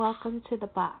welcome to the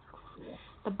Box.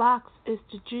 The Box is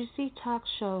the juicy talk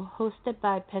show hosted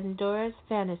by Pandora's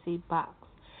Fantasy Box.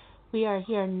 We are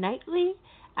here nightly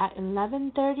at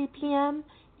 11:30 p.m.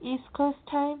 East Coast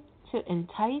time to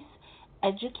entice,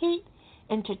 educate,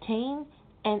 entertain,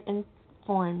 and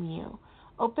inform you.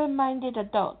 Open-minded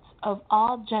adults of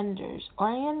all genders,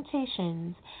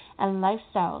 orientations, and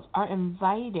lifestyles are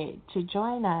invited to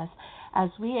join us as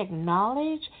we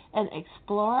acknowledge and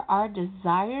explore our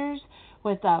desires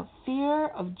without fear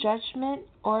of judgment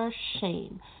or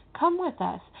shame. Come with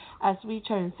us as we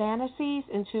turn fantasies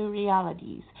into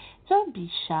realities. Don't be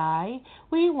shy.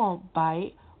 We won't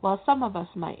bite. Well, some of us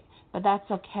might, but that's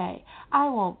okay. I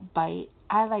won't bite.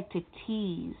 I like to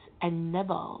tease and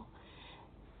nibble.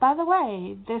 By the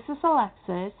way, this is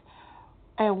Alexis,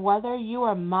 and whether you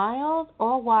are mild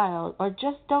or wild or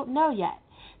just don't know yet,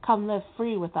 come live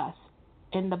free with us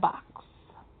in the box.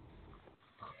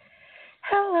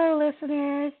 Hello,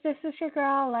 listeners. This is your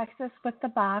girl, Alexis, with the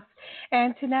Box.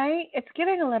 And tonight, it's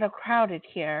getting a little crowded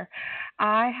here.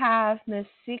 I have Miss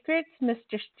Secrets,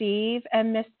 Mr. Steve,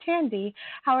 and Miss Tandy.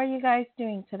 How are you guys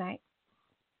doing tonight?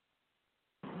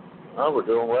 Oh, we're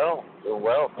doing well. Doing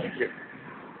well, thank you.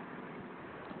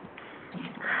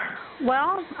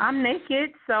 Well, I'm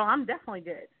naked, so I'm definitely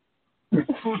good.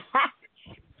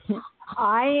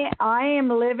 I am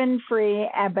living free,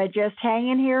 but just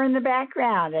hanging here in the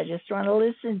background. I just want to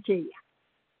listen to you.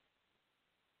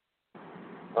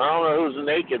 I don't know who's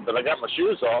naked, but I got my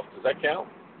shoes off. Does that count?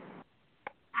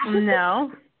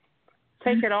 No.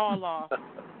 Take it all off.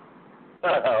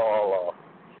 All off.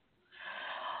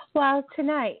 Well,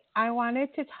 tonight, I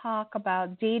wanted to talk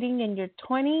about dating in your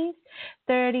 20s,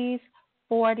 30s,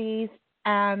 40s,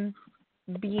 and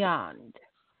beyond.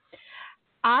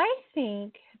 I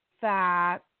think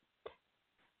that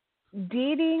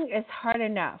dating is hard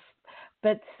enough,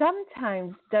 but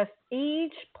sometimes does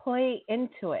age play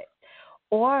into it?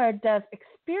 Or does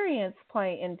experience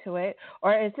play into it?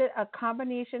 Or is it a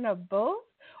combination of both?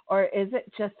 Or is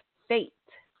it just fate?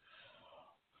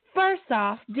 First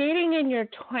off, dating in your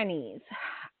 20s.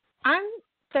 I'm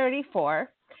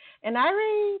 34, and I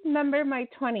remember my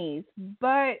 20s,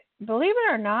 but believe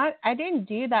it or not, I didn't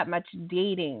do that much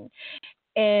dating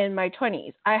in my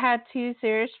 20s. I had 2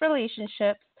 serious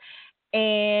relationships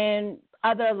and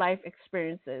other life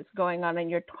experiences going on in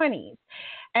your 20s.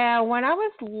 And when I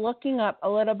was looking up a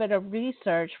little bit of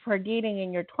research for dating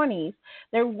in your 20s,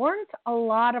 there weren't a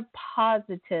lot of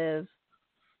positive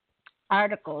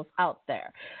articles out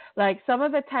there. Like some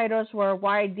of the titles were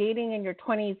why dating in your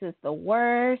 20s is the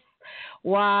worst,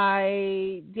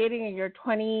 why dating in your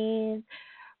 20s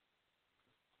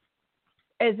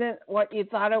isn't what you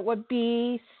thought it would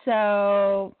be.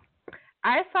 So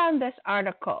I found this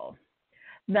article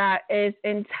that is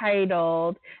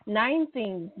entitled 9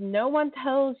 Things No One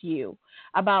Tells You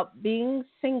About Being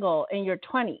Single in Your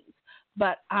 20s,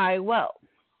 But I Will.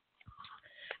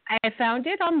 I found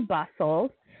it on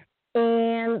Bustle,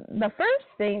 and the first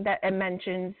thing that it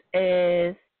mentions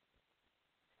is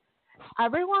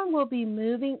everyone will be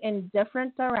moving in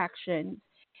different directions,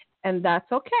 and that's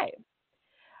okay.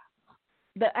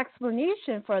 The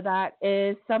explanation for that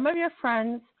is some of your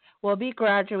friends will be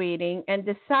graduating and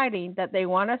deciding that they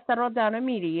want to settle down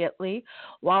immediately,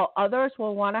 while others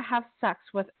will want to have sex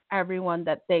with everyone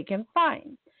that they can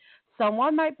find.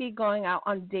 Someone might be going out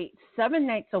on dates 7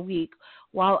 nights a week,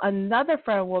 while another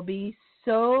friend will be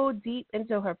so deep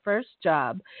into her first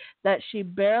job that she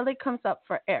barely comes up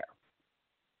for air.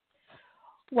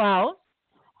 Well,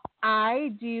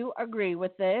 I do agree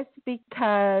with this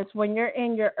because when you're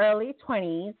in your early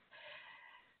 20s,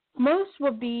 most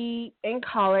will be in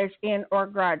college and or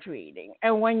graduating.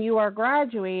 And when you are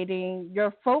graduating,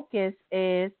 your focus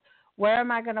is where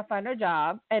am I going to find a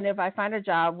job? And if I find a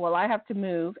job, will I have to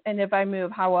move? And if I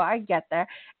move, how will I get there?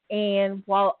 And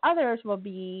while others will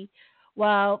be,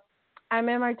 well, I'm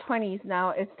in my 20s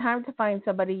now. It's time to find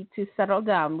somebody to settle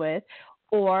down with.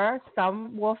 Or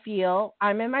some will feel,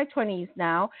 I'm in my 20s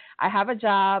now, I have a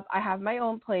job, I have my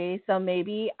own place, so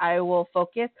maybe I will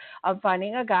focus on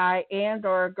finding a guy and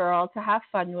or a girl to have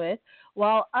fun with,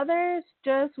 while others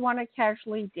just want to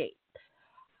casually date.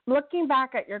 Looking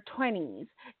back at your 20s,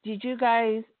 did you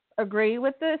guys agree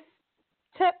with this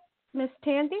tip, Miss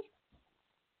Tandy?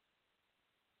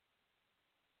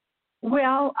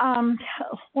 Well,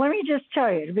 let me just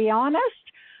tell you, to be honest,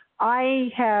 I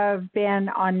have been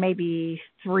on maybe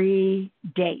 3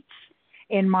 dates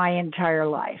in my entire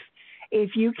life.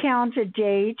 If you count a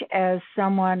date as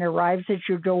someone arrives at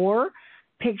your door,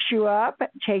 picks you up,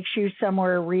 takes you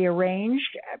somewhere prearranged,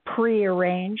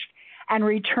 and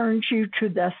returns you to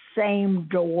the same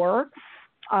door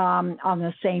on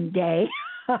the same day,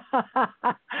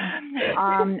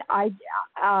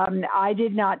 I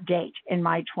did not date in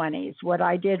my 20s. What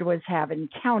I did was have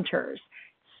encounters,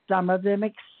 some of them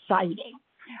exciting.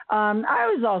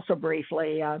 I was also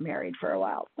briefly married for a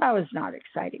while. That was not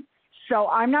exciting. So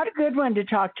I'm not a good one to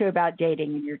talk to about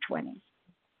dating in your 20s.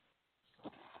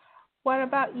 What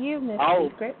about you, Miss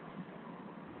Secret?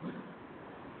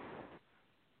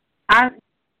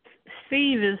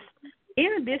 Steve is,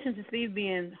 in addition to Steve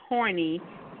being horny,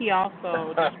 he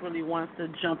also just really wants to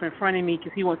jump in front of me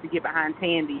because he wants to get behind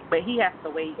Tandy. But he has to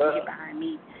wait to get behind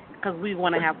me because we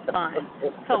want to have fun.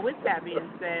 So with that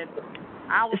being said,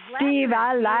 I was Steve,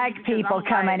 I like people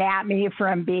coming at me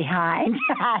from behind.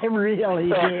 I really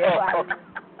do.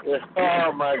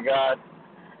 Oh, my God.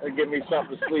 Give me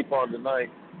something to sleep on tonight.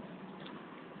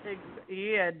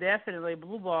 Yeah, definitely.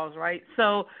 Blue balls, right?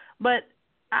 So, but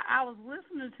I was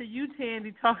listening to you,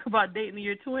 Tandy, talk about dating in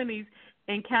your 20s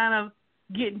and kind of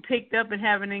getting picked up and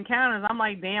having encounters. I'm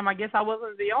like, damn, I guess I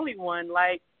wasn't the only one.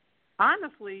 Like,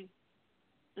 honestly,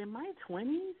 in my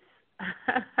 20s,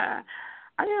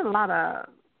 I did a lot of,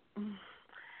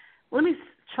 let me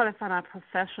try to find a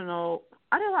professional,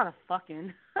 I did a lot of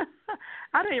fucking.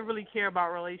 I didn't really care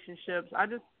about relationships. I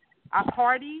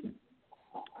partied.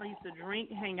 I used to drink,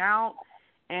 hang out,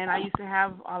 and I used to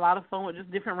have a lot of fun with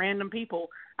just different random people.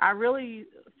 I really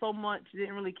so much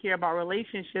didn't really care about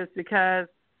relationships because,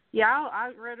 yeah,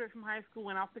 I graduated from high school,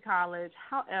 went off to college.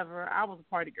 However, I was a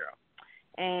party girl.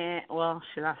 And, well,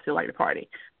 shit, I still like to party.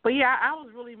 But, yeah, I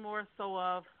was really more so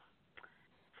of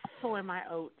sowing my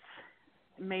oats.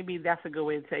 Maybe that's a good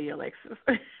way to tell you, Alexis.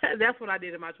 That's what I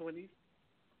did in my 20s.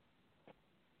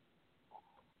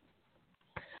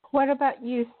 What about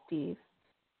you, Steve?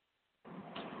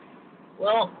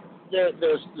 Well,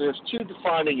 there's two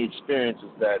defining experiences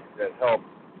that help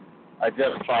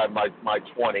identify my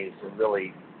 20s and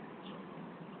really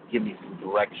give me some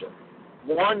direction.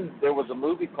 One, there was a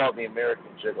movie called The American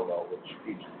Gigolo, which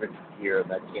featured Richard Gere, and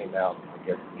that came out, I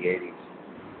guess, in the 80s.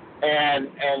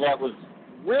 And that was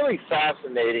really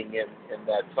fascinating in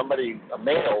that a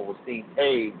male, was being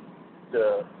paid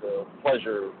to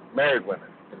pleasure married women,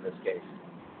 in this case.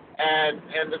 And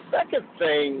the second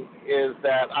thing is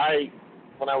that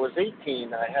when I was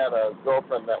 18, I had a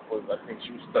girlfriend that was, I think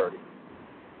she was 30.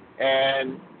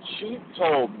 And she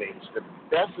told me, the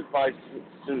best advice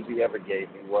Susie ever gave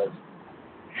me was,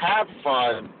 have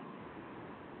fun,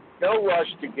 no rush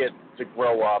to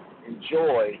grow up,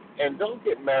 enjoy, and don't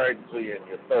get married until you're in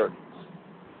your 30s.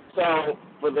 So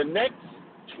for the next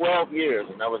 12 years,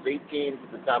 and I was 18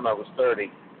 at the time I was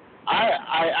 30,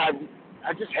 I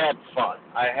just had fun.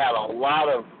 I had a lot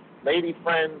of lady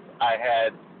friends. I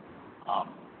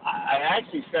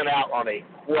actually set out on a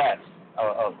quest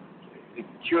of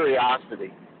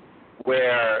curiosity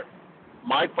where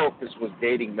my focus was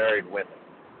dating married women,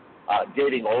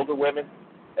 dating older women,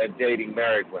 and dating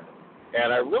married women.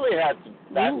 And I really had some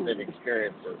fascinating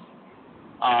experiences.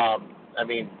 I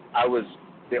mean,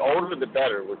 the older the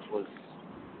better, which was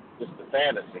just a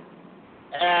fantasy.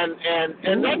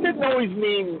 And that didn't always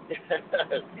mean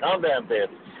calm down,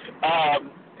 baby.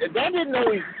 That didn't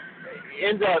always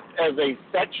end up as a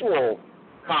sexual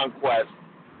conquest.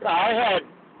 I had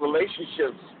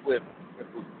relationships with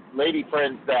lady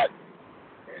friends that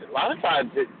a lot of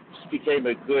times it just became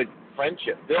a good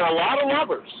friendship. There are a lot of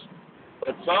lovers,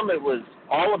 but some it was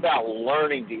all about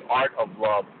learning the art of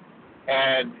love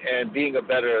and being a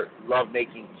better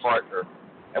love-making partner,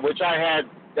 and which I had.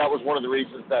 That was one of the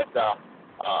reasons that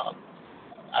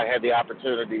I had the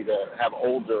opportunity to have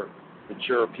older,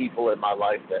 mature people in my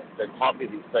life that taught me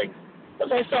these things.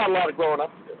 Because I saw a lot of growing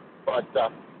up to do. But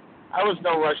I was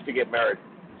no rush to get married,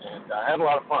 and I had a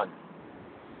lot of fun.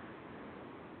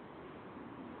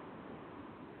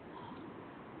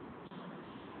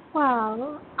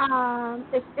 Well,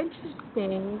 it's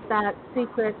interesting that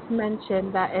Secrets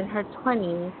mentioned that in her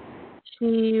 20s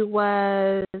she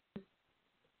was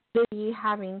busy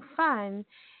having fun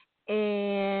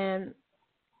and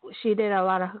she did a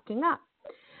lot of hooking up.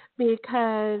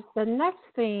 Because the next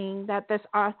thing that this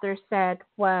author said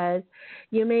was,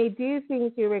 you may do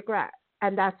things you regret,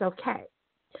 and that's okay.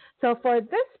 So for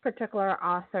this particular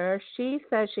author, she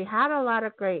says she had a lot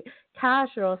of great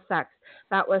casual sex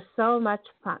that was so much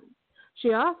fun.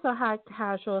 She also had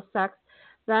casual sex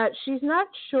that she's not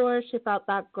sure she felt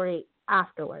that great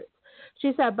afterwards.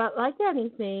 She said, but like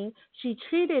anything, she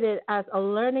treated it as a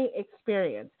learning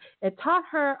experience. It taught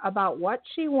her about what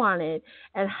she wanted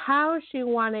and how she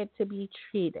wanted to be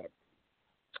treated.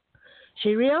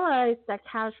 She realized that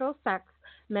casual sex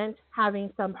meant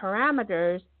having some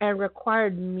parameters and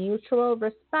required mutual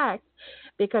respect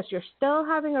because you're still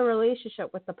having a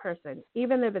relationship with the person,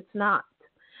 even if it's not.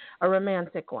 a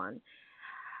romantic one.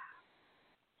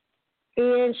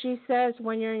 And she says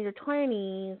when you're in your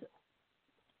 20s,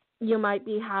 you might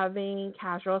be having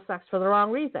casual sex for the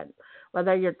wrong reason,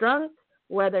 whether you're drunk,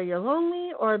 whether you're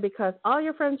lonely, or because all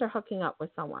your friends are hooking up with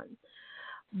someone.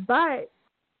 But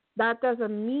that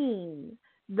doesn't mean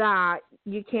that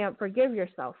you can't forgive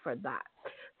yourself for that.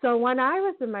 So when I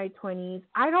was in my 20s,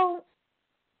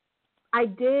 I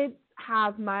did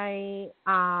have my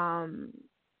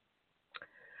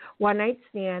one night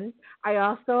stand. I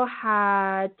also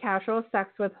had casual sex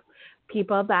with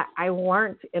people that I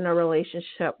weren't in a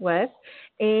relationship with.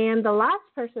 And the last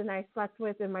person I slept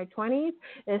with in my 20s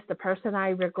is the person I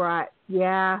regret.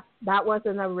 Yeah, that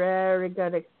wasn't a very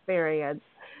good experience.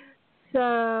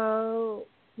 So,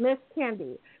 Miss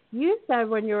Candy, you said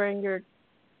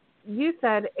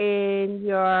in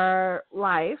your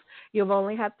life you've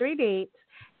only had 3 dates,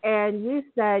 and you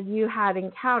said you had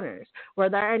encounters.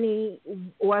 Was there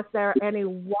any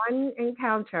one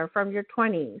encounter from your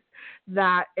 20s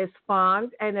that is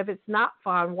fond? And if it's not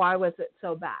fond, why was it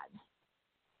so bad?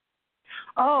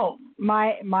 Oh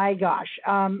my gosh!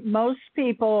 Most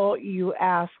people you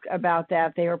ask about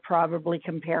that, they are probably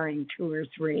comparing 2 or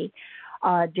 3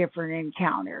 different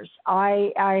encounters.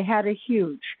 I had a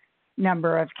huge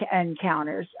number of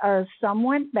encounters. Some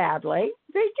went badly.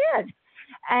 They did.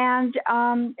 And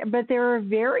but there are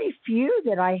very few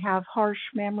that I have harsh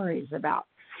memories about,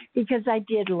 because I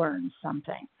did learn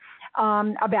something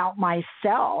about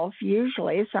myself,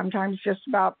 usually, sometimes just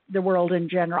about the world in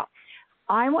general.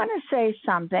 I want to say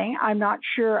something. I'm not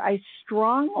sure I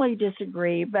strongly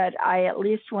disagree, but I at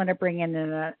least want to bring in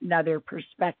another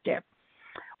perspective.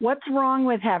 What's wrong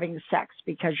with having sex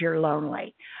because you're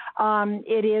lonely?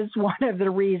 It is one of the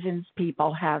reasons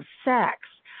people have sex.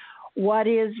 What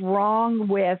is wrong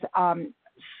with,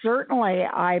 certainly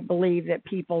I believe that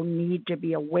people need to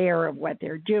be aware of what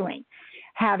they're doing.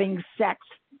 Having sex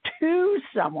to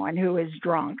someone who is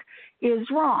drunk is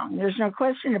wrong. There's no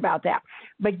question about that.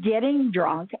 But getting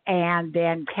drunk and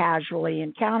then casually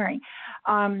encountering,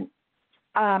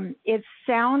 it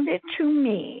sounded to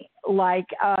me like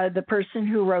the person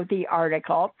who wrote the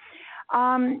article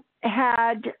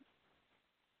had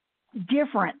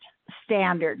different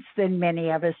standards than many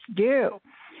of us do.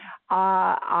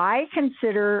 I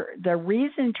consider the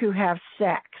reason to have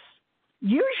sex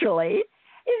usually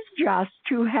is just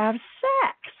to have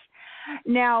sex.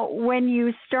 Now, when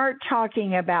you start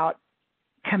talking about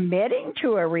committing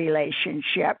to a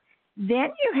relationship,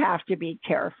 then you have to be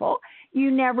careful.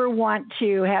 You never want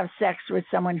to have sex with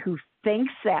someone who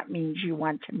thinks that means you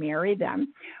want to marry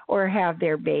them or have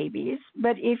their babies.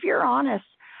 But if you're honest,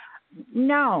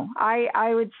 no,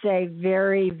 I would say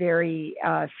very, very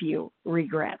few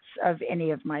regrets of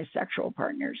any of my sexual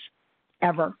partners,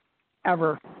 ever.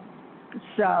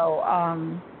 So,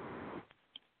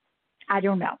 I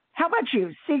don't know. How about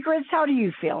you? Secrets, how do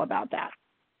you feel about that?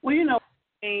 Well,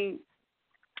 I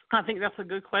think that's a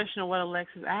good question of what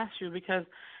Alexis asked you, because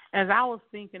as I was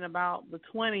thinking about the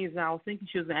 20s, and I was thinking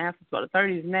she was going to ask us about the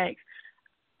 30s next,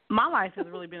 my life has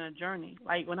really been a journey.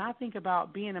 Like, when I think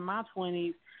about being in my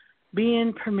 20s,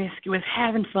 being promiscuous,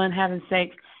 having fun, having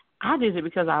sex, I did it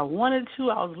because I wanted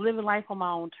to. I was living life on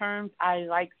my own terms. I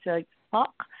like to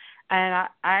fuck, and I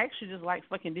actually just like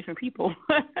fucking different people.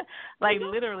 Like,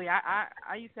 literally,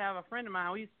 I used to have a friend of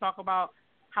mine. We used to talk about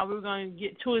how we were going to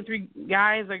get 2 or 3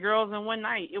 guys or girls in one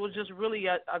night. It was just really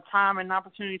a time and an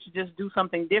opportunity to just do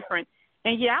something different.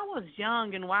 And, yeah, I was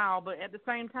young and wild, but at the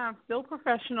same time, still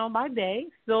professional by day,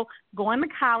 still going to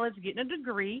college, getting a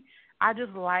degree. I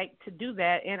just like to do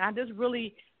that. And I just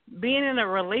really, being in a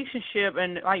relationship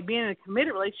and, like, being in a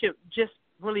committed relationship just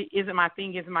really isn't my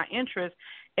thing, isn't my interest.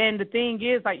 And the thing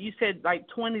is, like you said, like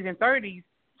 20s and 30s,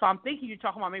 so I'm thinking you're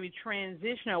talking about maybe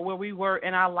transitional, where we were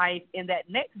in our life in that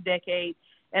next decade.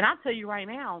 And I'll tell you right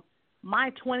now, in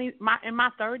my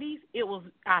 30s,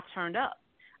 I turned up.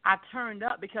 I turned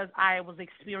up because I was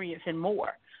experiencing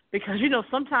more. Because,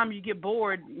 sometimes you get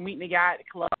bored meeting a guy at the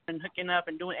club and hooking up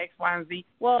and doing X, Y, and Z.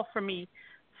 Well, for me,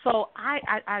 so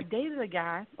I dated a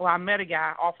guy, or I met a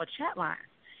guy off a chat line.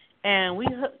 And we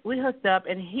hooked up,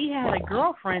 and he had a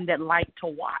girlfriend that liked to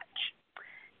watch.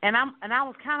 And I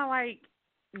was kind of like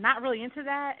not really into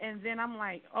that. And then I'm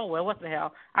like, oh, well, what the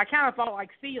hell? I kind of thought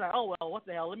oh, well, what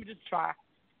the hell? Let me just try.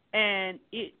 And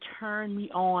it turned me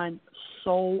on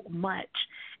so much.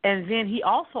 And then he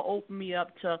also opened me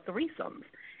up to threesomes.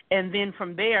 And then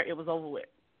from there, it was over with.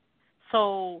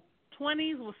 So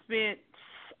 20s was spent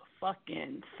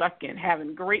fucking sucking, having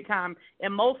a great time.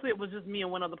 And mostly it was just me and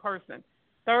one other person.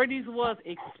 30s was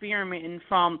experimenting,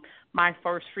 from my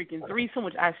first freaking threesome,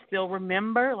 which I still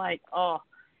remember. Like, oh,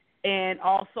 and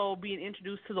also being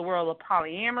introduced to the world of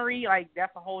polyamory. Like,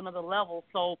 that's a whole nother level.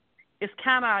 So it's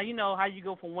kind of, how you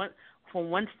go from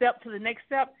one step to the next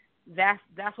step.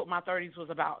 That's what my 30s was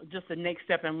about, just the next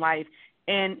step in life.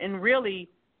 And really,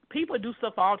 people do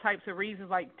stuff for all types of reasons,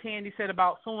 like Tandy said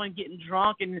about someone getting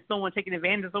drunk and someone taking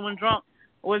advantage of someone drunk.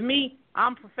 With me,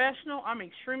 I'm professional. I'm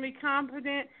extremely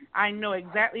confident. I know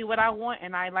exactly what I want,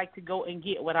 and I like to go and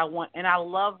get what I want. And I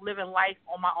love living life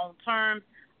on my own terms.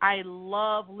 I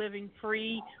love living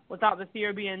free without the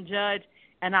fear of being judged,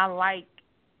 and I like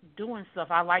doing stuff.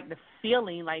 I like the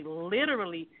feeling, like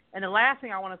literally. And the last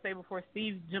thing I want to say before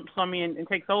Steve jumps on me and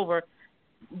takes over,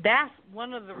 that's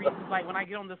one of the reasons, like, when I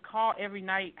get on this call every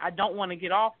night, I don't want to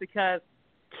get off, because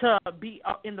to be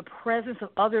in the presence of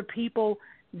other people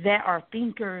that are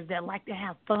thinkers, that like to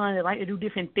have fun, that like to do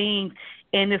different things,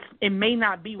 and it may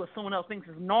not be what someone else thinks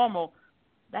is normal,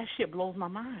 that shit blows my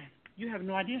mind. You have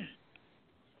no idea.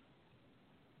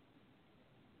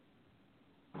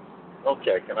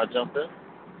 Okay, can I jump in?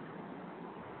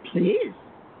 Please.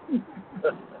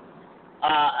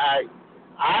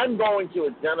 I'm going to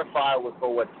identify with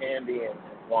what Tandy and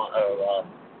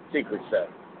Secret said.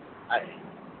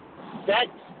 Sex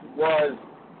was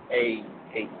a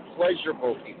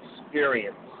pleasurable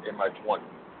experience in my 20s.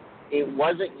 It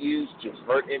wasn't used to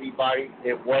hurt anybody.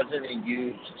 It wasn't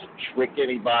used to trick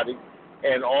anybody.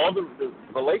 And all the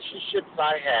relationships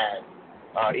I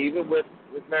had, even with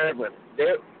married women,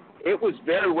 it was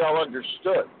very well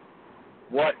understood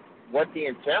what the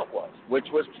intent was, which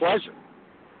was pleasure.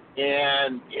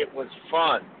 And it was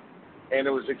fun, and it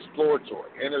was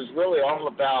exploratory, and it was really all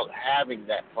about having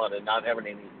that fun and not having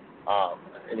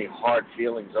any hard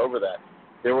feelings over that.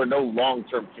 There were no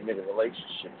long-term committed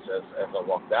relationships as I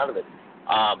walked out of it.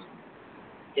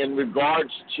 In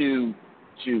regards to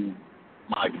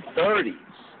my 30s,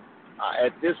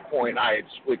 at this point I had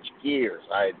switched gears.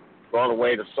 I had gone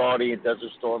away to Saudi and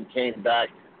Desert Storm, came back,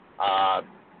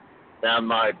 found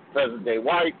my present-day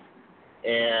wife,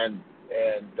 and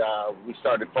we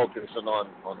started focusing on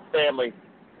the family.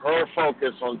 Her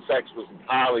focus on sex was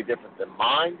entirely different than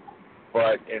mine,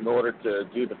 but in order to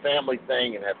do the family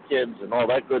thing and have kids and all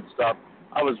that good stuff,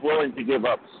 I was willing to give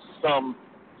up some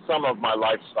of my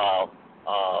lifestyle,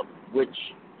 which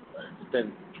it's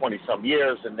been 20-some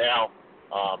years, and now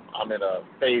I'm in a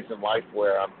phase in life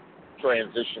where I'm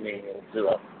transitioning into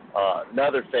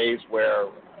another phase where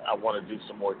I want to do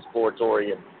some more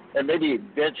exploratory and maybe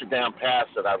venture down paths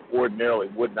that I ordinarily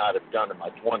would not have done in my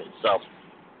 20s. So,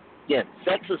 again,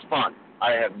 sex is fun.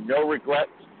 I have no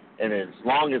regrets, and as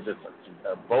long as it's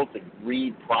both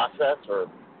agreed process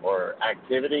or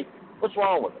activity, what's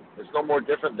wrong with it? It's no more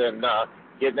different than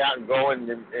getting out and going,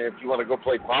 and if you want to go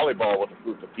play volleyball with a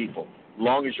group of people. As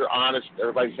long as you're honest,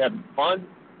 everybody's having fun,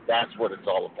 that's what it's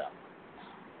all about.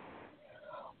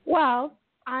 Well,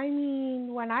 I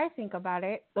mean, when I think about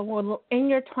it, in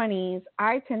your 20s,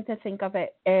 I tend to think of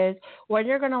it as when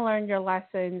you're going to learn your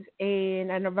lessons in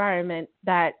an environment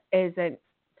that isn't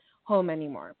home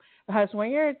anymore. Because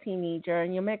when you're a teenager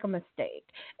and you make a mistake,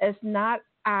 it's not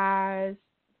as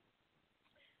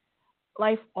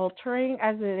life-altering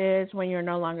as it is when you're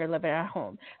no longer living at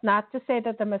home. Not to say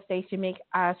that the mistakes you make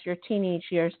as your teenage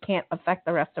years can't affect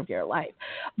the rest of your life,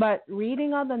 but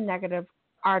reading all the negative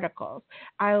articles,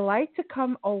 I like to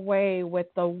come away with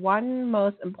the one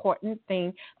most important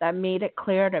thing that made it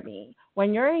clear to me.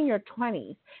 When you're in your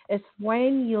 20s, it's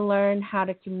when you learn how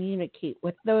to communicate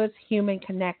with those human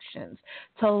connections,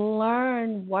 to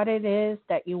learn what it is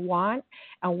that you want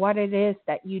and what it is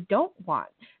that you don't want.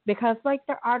 Because like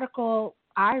the article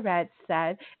I read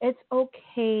said, it's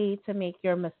okay to make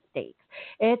your mistakes.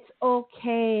 It's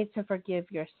okay to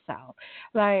forgive yourself.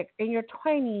 Like in your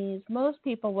 20s, most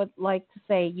people would like to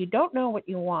say you don't know what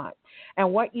you want,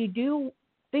 and what you do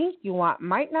think you want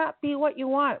might not be what you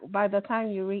want by the time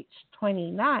you reach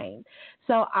 29.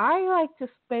 So I like to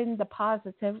spin the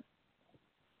positive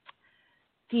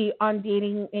on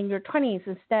dating in your 20s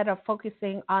instead of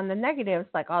focusing on the negatives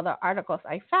like all the articles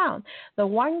I found. The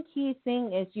one key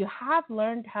thing is you have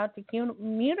learned how to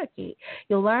communicate.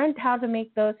 You learned how to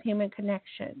make those human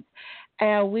connections.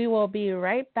 And we will be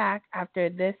right back after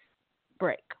this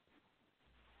break.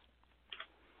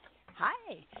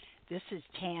 Hi, this is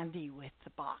Tandy with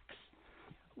the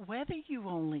Boxx. Whether you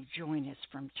only join us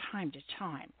from time to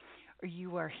time or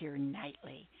you are here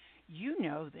nightly, you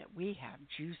know that we have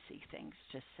juicy things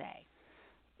to say.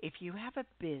 If you have a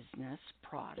business,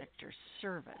 product, or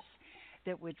service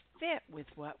that would fit with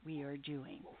what we are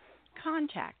doing,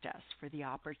 contact us for the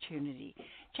opportunity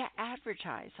to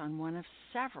advertise on one of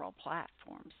several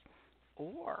platforms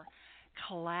or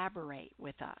collaborate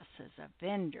with us as a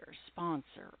vendor,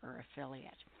 sponsor, or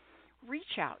affiliate.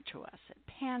 reach out to us at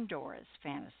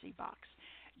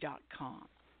pandorasfantasybox.com.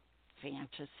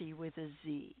 Fantasy with a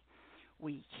Z.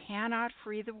 We cannot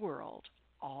free the world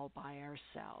all by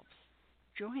ourselves.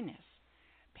 Join us.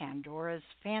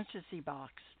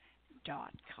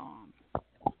 pandorasfantasybox.com.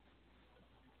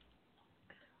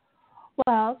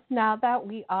 Well, now that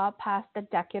we all passed the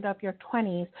decade of your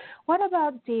 20s, what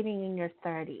about dating in your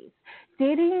 30s?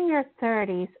 Dating in your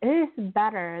 30s is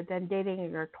better than dating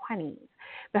in your 20s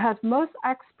because most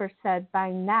experts said by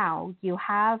now you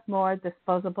have more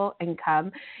disposable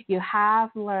income. You have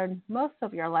learned most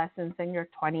of your lessons in your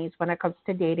 20s when it comes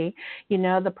to dating. You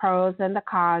know the pros and the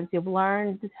cons. You've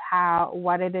learned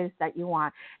what it is that you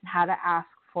want and how to ask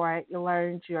for it. You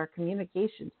learned your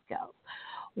communication skills.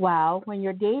 Well, when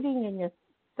you're dating in your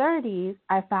 30s,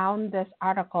 I found this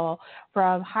article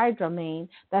from Hydromain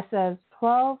that says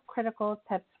 12 critical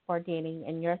tips for dating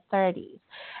in your 30s.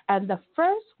 And the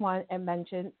first one it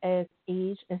mentioned is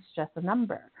age is just a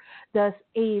number. Does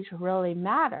age really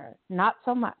matter? Not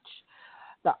so much.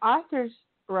 The authors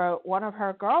wrote one of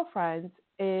her girlfriends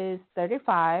is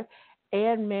 35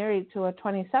 and married to a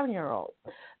 27-year-old.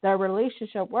 Their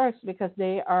relationship works because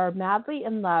they are madly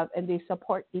in love and they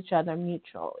support each other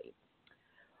mutually.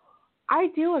 I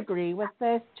do agree with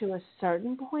this to a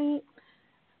certain point.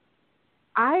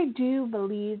 I do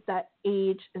believe that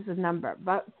age is a number,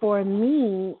 but for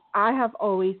me, I have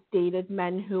always dated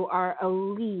men who are at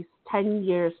least 10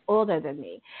 years older than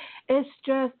me. It's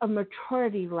just a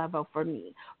maturity level for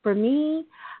me. For me,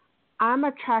 I'm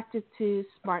attracted to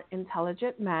smart,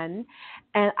 intelligent men,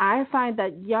 and I find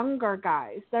that younger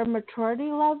guys, their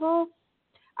maturity level,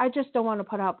 I just don't want to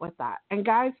put up with that. And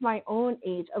guys my own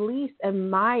age, at least in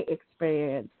my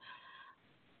experience,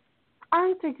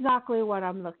 aren't exactly what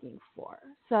I'm looking for.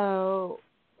 So,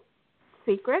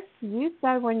 Secrets, you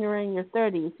said when you were in your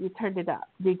 30s, you turned it up.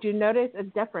 Did you notice a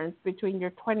difference between your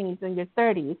 20s and your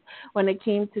 30s when it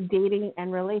came to dating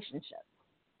and relationships?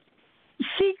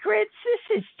 Secrets,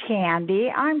 this is Tandy.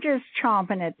 I'm just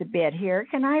chomping at the bit here.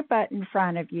 Can I butt in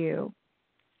front of you?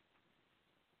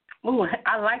 Oh,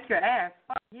 I like your ass.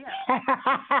 Yeah.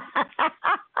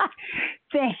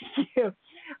 Thank you.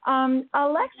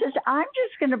 Alexis, I'm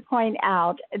just going to point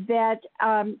out that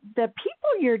the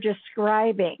people you're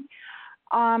describing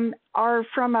are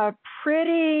from a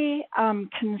pretty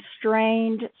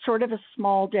constrained, sort of a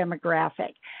small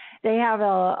demographic. They have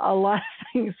a lot of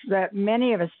things that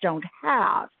many of us don't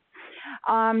have.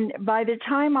 By the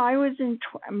time I was in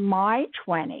my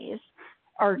 20s,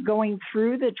 or going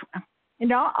through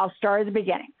I'll start at the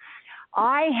beginning.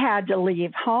 I had to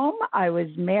leave home. I was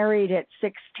married at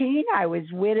 16. I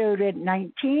was widowed at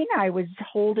 19. I was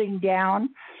holding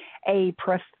down a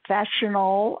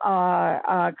professional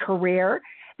career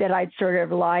that I'd sort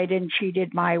of lied and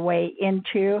cheated my way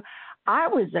into. I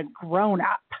was a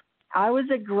grown-up. I was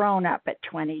a grown-up at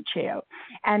 22,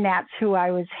 and that's who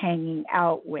I was hanging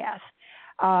out with.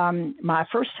 My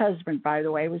first husband, by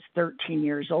the way, was 13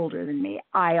 years older than me.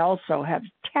 I also have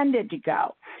tended to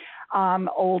go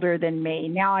older than me.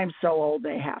 Now I'm so old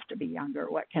they have to be younger.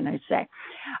 What can I say?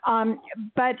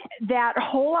 But that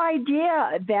whole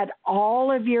idea that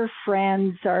all of your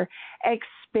friends are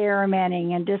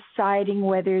experimenting and deciding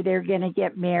whether they're going to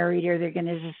get married or they're going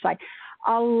to decide.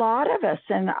 A lot of us,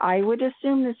 and I would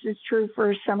assume this is true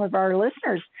for some of our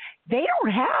listeners, they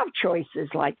don't have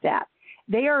choices like that.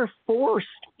 They are forced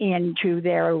into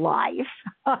their life,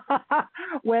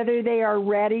 whether they are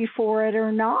ready for it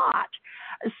or not.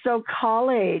 So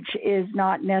college is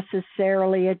not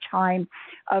necessarily a time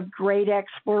of great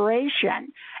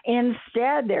exploration.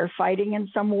 Instead, they're fighting in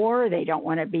some war they don't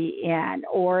want to be in,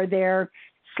 or they're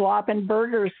slopping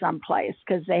burgers someplace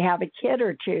because they have a kid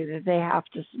or two that they have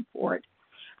to support.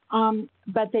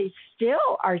 But they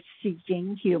still are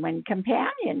seeking human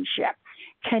companionship,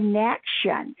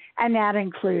 connection, and that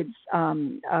includes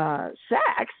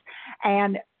sex.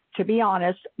 And to be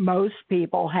honest, most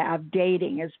people have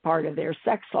dating as part of their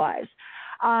sex lives.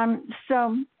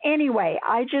 So anyway,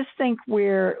 I just think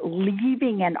we're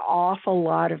leaving an awful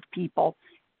lot of people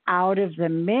out of the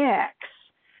mix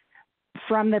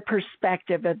from the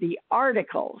perspective of the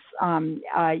articles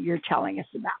you're telling us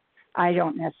about. I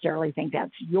don't necessarily think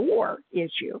that's your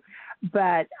issue,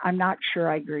 but I'm not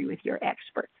sure I agree with your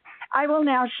experts. I will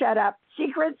now shut up.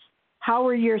 Secrets, how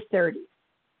are your 30s?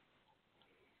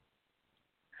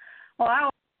 Well, I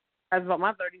was about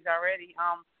my 30s already.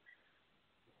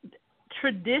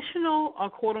 Traditional, or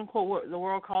quote unquote, what the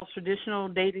world calls traditional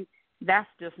dating, that's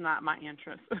just not my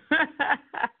interest.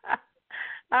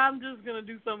 I'm just gonna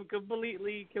do something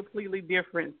completely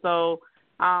different. So,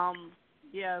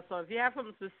 so if you have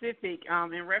something specific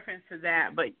in reference to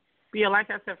that, but But yeah, like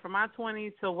I said, from my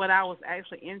 20s to what I was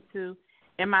actually into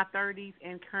in my 30s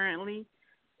and currently,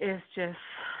 it's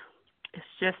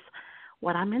just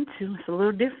what I'm into. It's a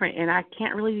little different, and I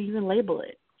can't really even label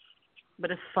it,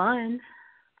 but it's fun.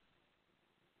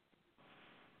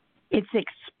 It's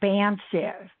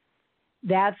expansive.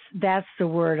 That's the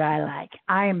word I like.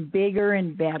 I am bigger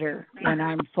and better when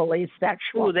I'm fully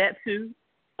sexual. Ooh, that too.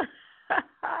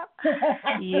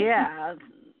 Yeah.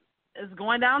 It's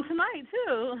going down tonight,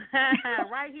 too,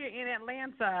 right here in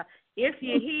Atlanta. If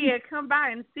you're here, come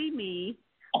by and see me.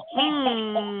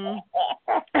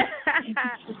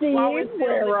 Steve,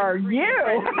 where are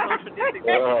you?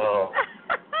 Oh.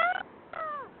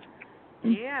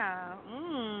 Yeah.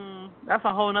 That's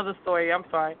a whole other story. I'm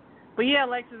sorry. But, yeah,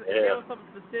 Alexis, there was something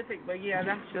specific. But, yeah,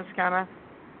 that's just kind of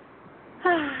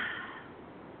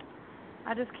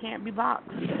I just can't be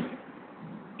boxed,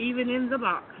 even in the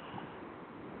box.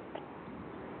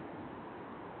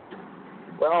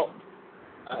 Well,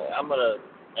 I'm going to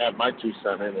add my 2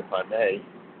 cents in, if I may.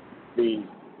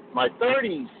 My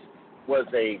 30s was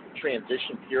a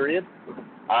transition period.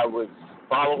 I was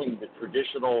following the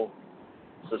traditional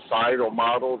societal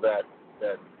model that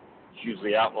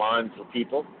usually outlines for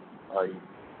people. You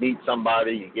meet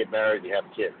somebody, you get married, you have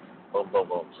kids. Boom, boom,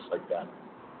 boom, just like that.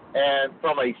 And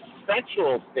from a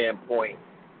sexual standpoint,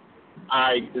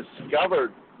 I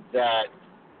discovered that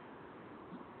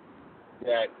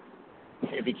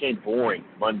it became boring,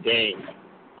 mundane,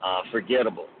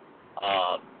 forgettable,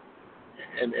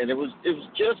 and it was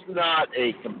just not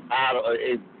a compatible.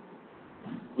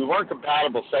 We weren't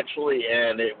compatible sexually,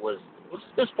 and it was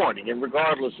disappointing. And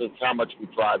regardless of how much we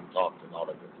tried and talked and all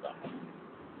that good stuff,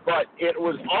 but it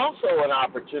was also an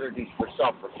opportunity for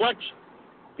self-reflection,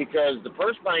 because the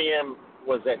person I am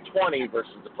was at 20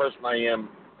 versus the person I am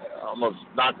almost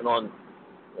knocking on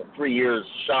 3 years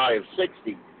shy of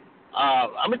 60.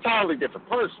 I'm an entirely different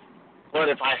person. But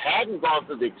if I hadn't gone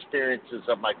through the experiences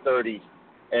of my 30s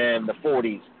and the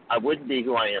 40s, I wouldn't be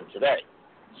who I am today.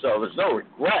 So there's no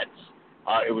regrets.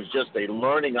 It was just a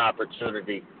learning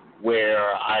opportunity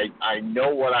where I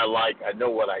know what I like, I know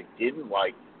what I didn't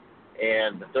like,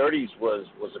 and the 30s was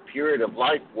a period of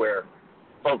life where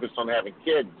focused on having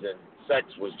kids, and sex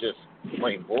was just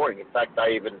plain boring. In fact,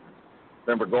 I even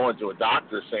remember going to a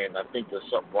doctor saying, I think there's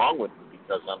something wrong with me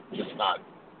because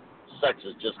sex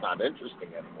is just not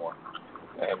interesting anymore.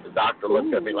 And the doctor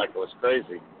looked at me like I was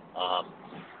crazy.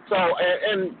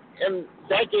 And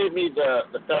that gave me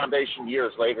the foundation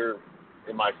years later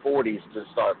in my 40s to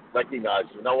start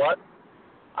recognizing, you know what,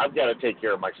 I've got to take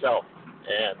care of myself.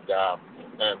 And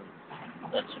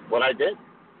that's what I did.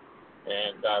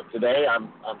 And today I'm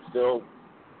still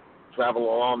traveling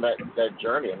along that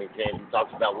journey. I mean, Candy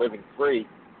talks about living free.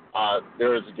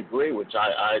 There is a degree which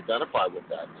I identify with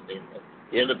that. I mean, at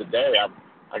the end of the day,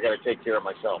 I got to take care of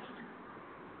myself.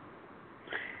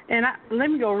 And let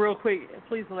me go real quick,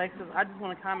 please, Alexis. I just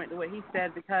want to comment to what he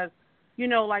said because, you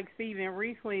know, like, Steven,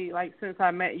 recently, like, since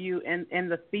I met you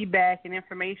and the feedback and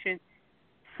information,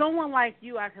 someone like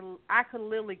you, I could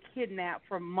literally kidnap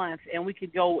for months, and we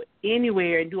could go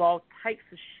anywhere and do all types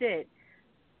of shit,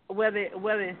 whether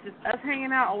it's just us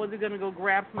hanging out or whether we're going to go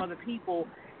grab some other people.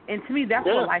 And to me, that's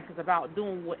what life is about,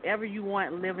 doing whatever you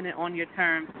want, living it on your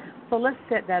terms. So let's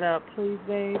set that up, please,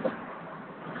 babe.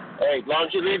 Hey, as long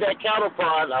as you leave that cattle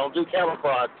prod, I don't do cattle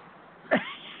prod.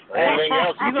 Anything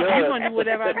else is good. You're going to do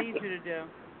whatever I need you to do.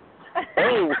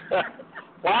 Oh,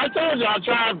 well, I told you I'll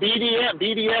try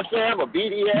BDSM or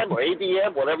BDM or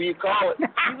ADM, whatever you call it.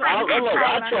 I'll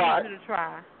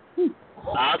try.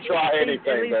 I'll try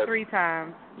anything. At least 3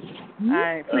 times.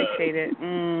 I appreciate it.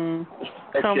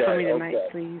 Come for me tonight,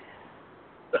 please.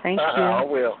 Thank you. I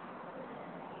will.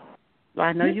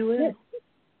 I know you will.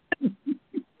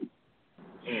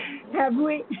 Have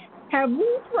we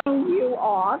thrown you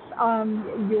off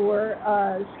your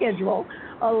schedule,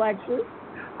 Alexis?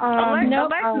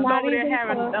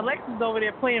 Alexis over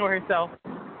there playing with herself.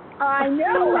 I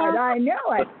know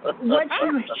it. What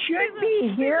you should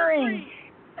be hearing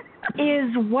is,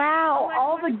 wow,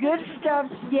 all the good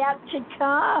stuff's yet to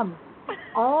come.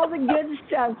 All the good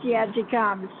stuff's yet to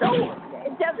come. So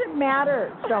it doesn't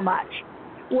matter so much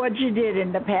what you did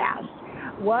in the past.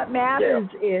 What matters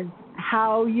is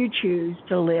how you choose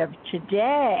to live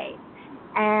today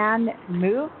and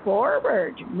move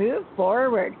forward.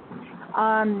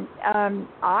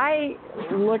 I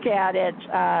look at it,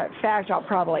 in fact, I'll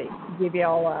probably give you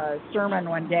all a sermon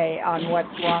one day on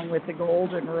what's wrong with the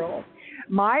golden rule.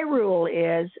 My rule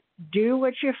is do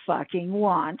what you fucking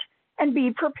want and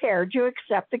be prepared to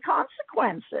accept the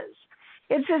consequences.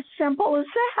 It's as simple as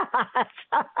that.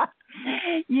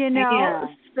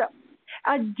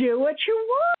 do what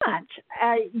you want.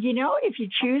 If you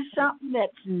choose something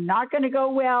that's not going to go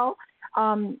well,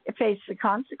 face the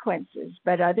consequences.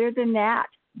 But other than that,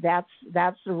 that's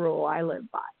the rule I live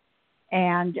by.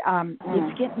 And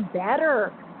it's getting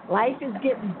better. Life is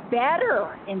getting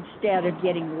better instead of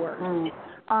getting worse.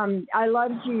 I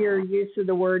loved your use of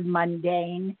the word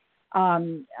mundane,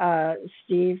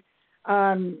 Steve.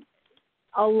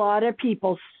 A lot of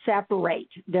people separate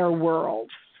their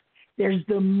worlds. There's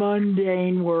the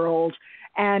mundane world,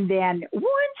 and then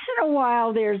once in a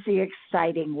while there's the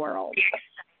exciting world.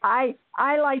 I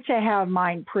like to have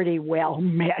mine pretty well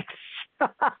mixed.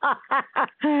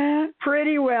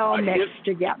 Pretty well mixed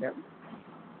together.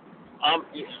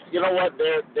 You know what?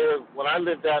 When I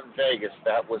lived out in Vegas,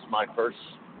 that was my first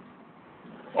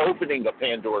opening of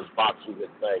Pandora's box, we would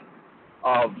say,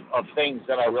 of things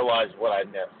that I realized what I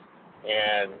missed.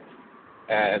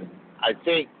 And I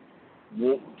think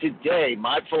today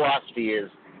my philosophy is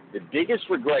the biggest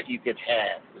regret you could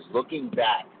have is looking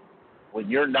back when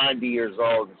you're 90 years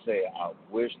old and say, I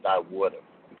wished I would have.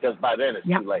 Because by then it's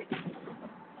too late.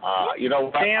 You know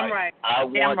what? Damn right. I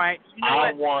Damn right. You know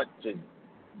I want to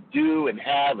do and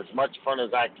have as much fun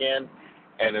as I can,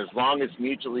 and as long as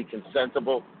mutually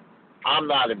consentable, I'm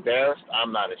not embarrassed,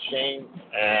 I'm not ashamed,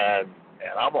 and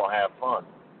I'm gonna have fun.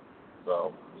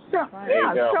 So there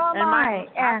you go. So am I.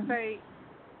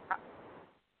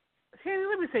 Sandy,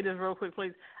 let me say this real quick,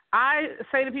 please. I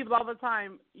say to people all the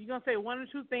time, you're gonna say one or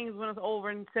two things when it's over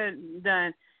and said and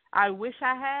done. I wish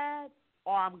I had,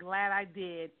 or I'm glad I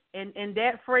did. And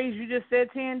that phrase you just said,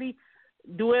 Tandy,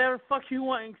 do whatever the fuck you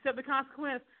want and accept the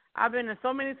consequence. I've been in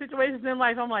so many situations in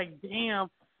life, I'm like, damn,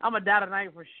 I'm going to die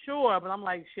tonight for sure. But I'm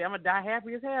like, shit, I'm going to die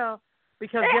happy as hell.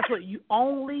 Because guess what? You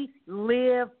only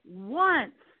live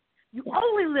once. You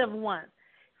only live once.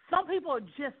 Some people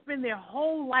just spend their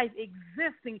whole life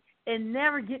existing and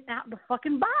never getting out the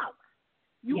fucking box.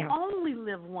 You only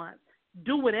live once.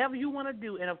 Do whatever you want to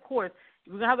do. And, of course,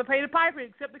 you're going to have to pay the piper and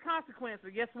accept the consequence.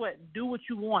 But guess what? Do what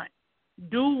you want.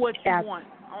 Do what you want.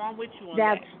 I'm with you on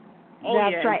that.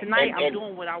 That's right. Tonight I'm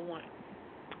doing what I want.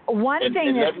 One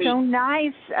thing that's so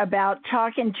nice about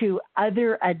talking to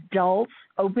other adults,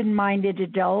 open-minded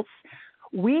adults,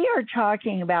 we are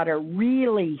talking about a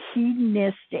really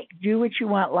hedonistic,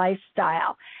 do-what-you-want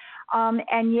lifestyle.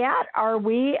 And yet, are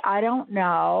we, I don't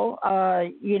know,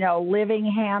 living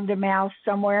hand-to-mouth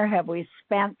somewhere? Have we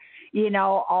spent,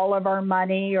 all of our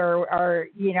money or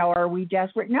are we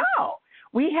desperate? No.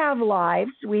 We have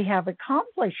lives. We have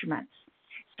accomplishments.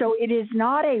 So it is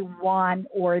not a one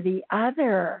or the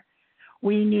other.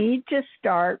 We need to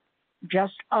start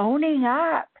just owning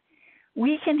up.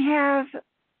 We can have,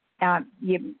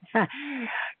 you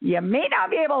may not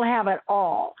be able to have it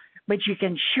all, but you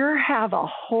can sure have a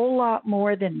whole lot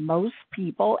more than most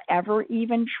people ever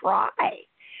even try.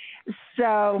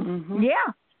 So,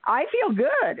 I feel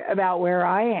good about where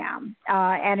I am.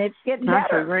 And it's getting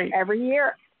better every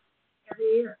year.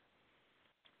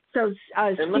 So,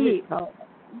 Steve.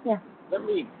 Let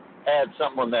me add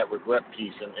something on that regret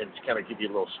piece and kind of give you a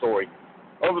little story.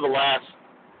 Over the last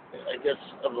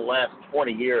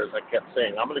 20 years, I kept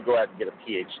saying, I'm going to go out and get a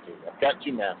PhD. I've got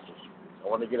 2 masters. I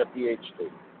want to get a PhD.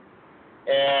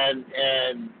 And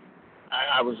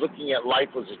I was looking at life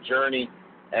as a journey,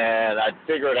 and I'd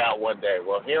figure it out one day.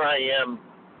 Well, here I am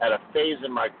at a phase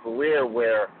in my career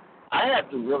where I have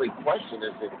to really question,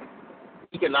 is it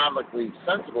economically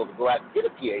sensible to go out and get a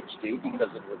PhD because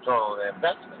of the return on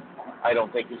investment? I don't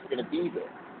think it's going to be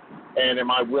there. And am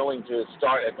I willing to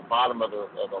start at the bottom of the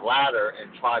ladder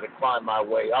and try to climb my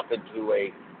way up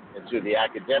into the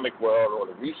academic world or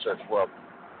the research world?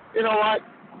 You know what?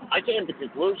 I came to the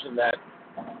conclusion that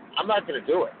I'm not going to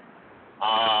do it.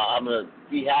 I'm going to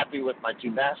be happy with my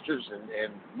 2 masters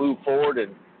and move forward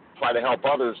and try to help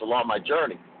others along my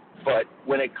journey. But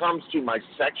when it comes to my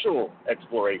sexual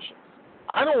exploration,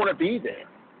 I don't want to be there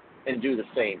and do the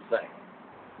same thing.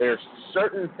 There's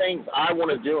certain things I want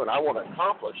to do and I want to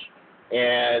accomplish,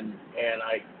 and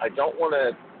I don't want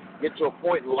to get to a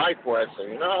point in life where I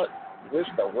say, I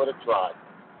wished I would have tried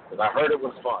because I heard it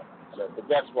was fun. So, but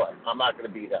guess what? I'm not going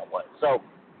to be that way. So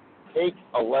take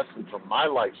a lesson from my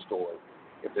life story.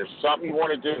 If there's something you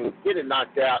want to do, get it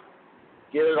knocked out,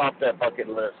 get it off that bucket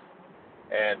list,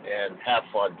 and have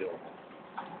fun doing it.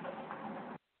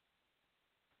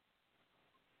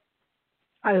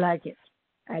 I like it.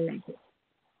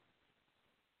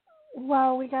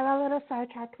 Well, we got a little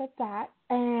sidetracked with that.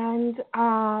 And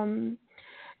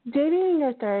dating in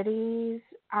your 30s,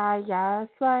 yes,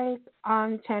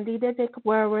 Tandy did it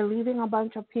where we're leaving a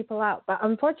bunch of people out. But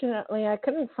unfortunately, I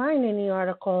couldn't find any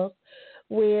articles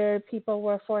where people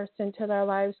were forced into their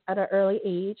lives at an early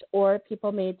age, or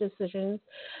people made decisions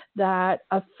that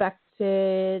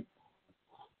affected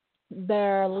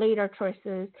their later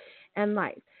choices in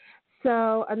life.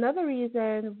 So another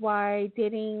reason why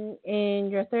dating in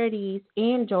your 30s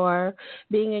and or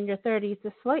being in your 30s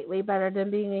is slightly better than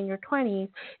being in your 20s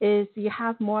is you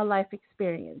have more life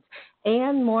experience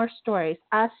and more stories.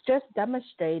 As just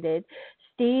demonstrated,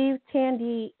 Steve,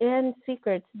 Tandy, and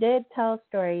Secrets did tell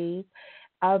stories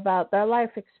about their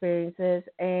life experiences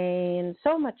and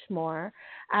so much more.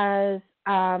 As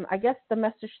I guess the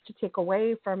message to take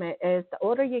away from it is the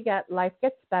older you get, life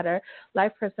gets better.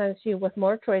 Life presents you with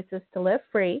more choices to live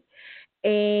free.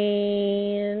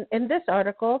 And in this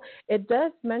article, it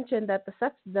does mention that the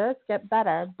sex does get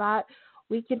better, but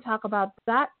we can talk about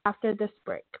that after this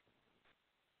break.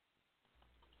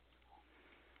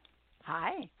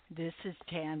 Hi, this is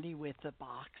Tandy with the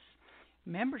Box.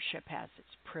 Membership has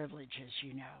its privileges,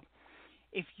 you know.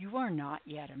 If you are not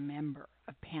yet a member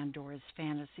of Pandora's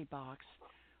Fantasy Box,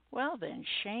 well then,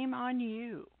 shame on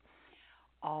you.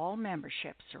 All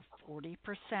memberships are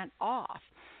 40% off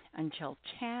until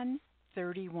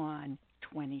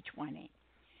 10/31/2020.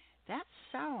 That's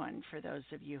Samhain for those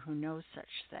of you who know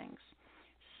such things.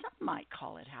 Some might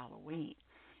call it Halloween.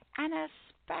 An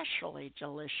especially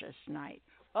delicious night.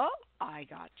 Oh, I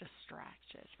got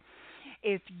distracted.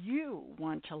 If you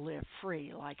want to live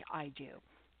free like I do,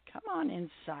 come on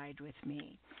inside with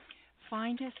me.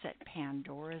 Find us at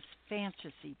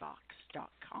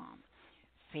pandorasfantasybox.com.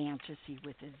 Fantasy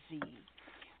with a Z.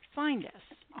 Find us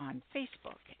on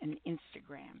Facebook and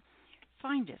Instagram.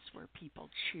 Find us where people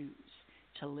choose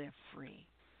to live free.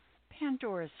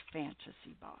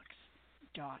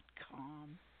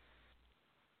 pandorasfantasybox.com.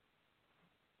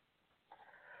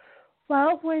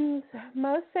 Well, when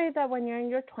most say that when you're in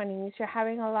your 20s, you're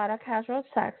having a lot of casual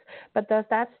sex, but does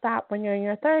that stop when you're in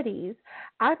your 30s?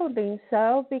 I don't think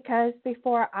so, because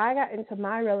before I got into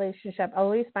my relationship, at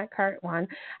least my current one,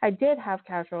 I did have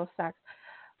casual sex.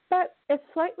 But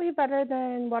it's slightly better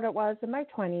than what it was in my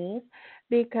 20s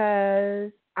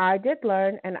because I did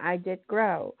learn and I did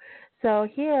grow. So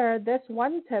here, this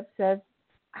one tip says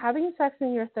having sex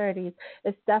in your 30s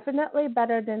is definitely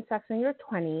better than sex in your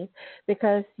 20s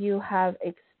because you have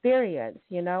experience.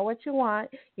 You know what you want,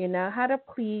 you know how to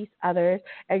please others,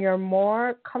 and you're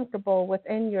more comfortable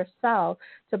within yourself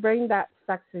to bring that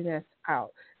sexiness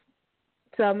out.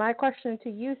 So my question to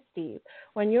you, Steve,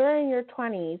 when you were in your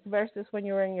 20s versus when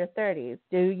you were in your 30s,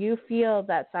 do you feel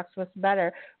that sex was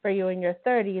better for you in your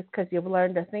 30s because you've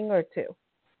learned a thing or two?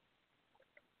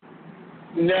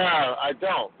 No, I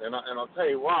don't, and I'll tell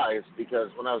you why. It's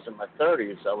because when I was in my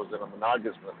 30s, I was in a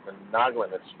monogamous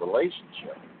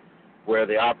relationship where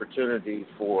the opportunity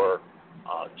for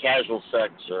casual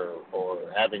sex or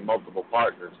having multiple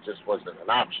partners just wasn't an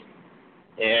option.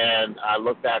 And I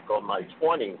look back on my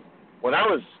 20s. When I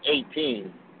was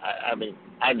 18, I mean,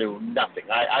 I knew nothing.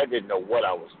 I didn't know what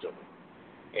I was doing.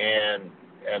 And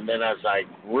then as I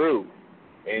grew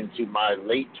into my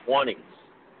late 20s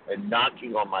and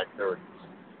knocking on my 30s,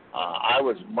 I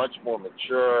was much more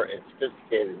mature and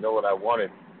sophisticated and know what I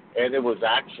wanted. And it was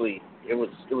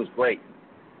great.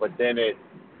 But then it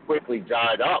quickly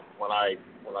died up when I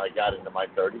got into my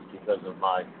 30s because of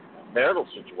my marital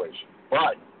situation.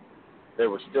 But there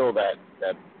was still that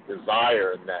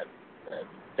desire and that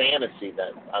fantasy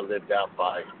that I lived out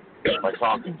by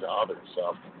talking to others.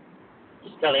 So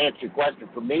just kind of answer your question.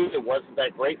 For me, it wasn't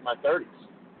that great in my 30s,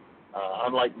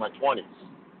 unlike my 20s.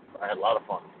 I had a lot of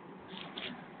fun.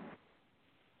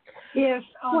 If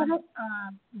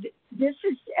this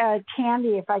is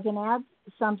Tandy, if I can add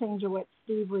something to what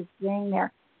Steve was saying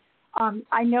there.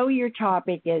 I know your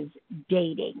topic is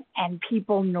dating, and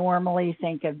people normally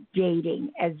think of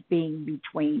dating as being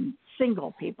between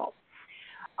single people.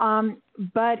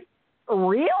 But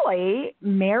really,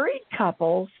 married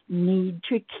couples need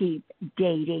to keep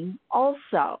dating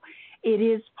also. It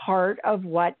is part of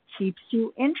what keeps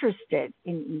you interested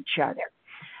in each other.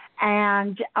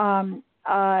 And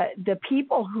the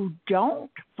people who don't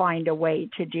find a way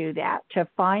to do that, to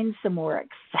find some more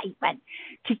excitement,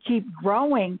 to keep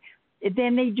growing,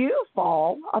 then they do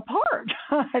fall apart.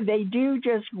 They do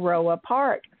just grow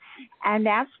apart. And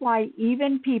that's why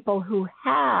even people who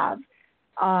have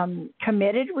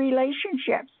committed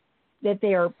relationships that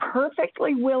they are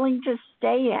perfectly willing to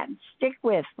stay in, stick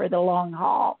with for the long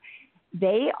haul,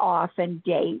 they often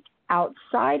date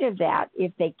outside of that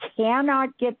if they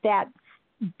cannot get that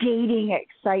dating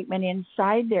excitement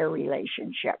inside their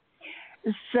relationship.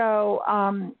 So,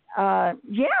 I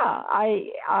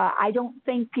don't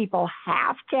think people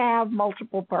have to have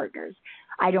multiple partners.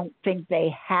 I don't think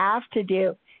they have to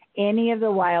do any of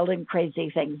the wild and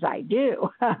crazy things I do.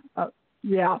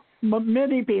 Yeah,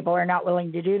 many people are not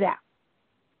willing to do that.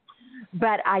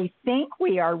 But I think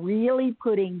we are really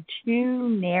putting too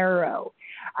narrow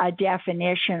a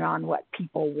definition on what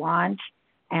people want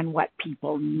and what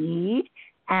people need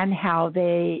and how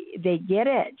they get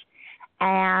it.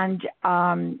 And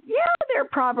there are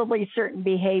probably certain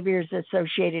behaviors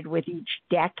associated with each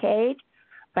decade,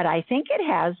 but I think it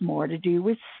has more to do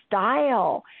with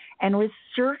style and with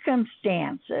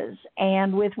circumstances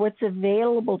and with what's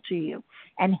available to you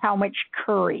and how much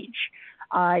courage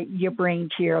you bring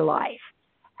to your life.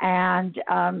 And,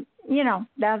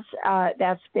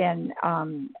 that's been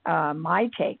my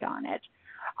take on it.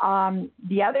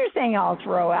 The other thing I'll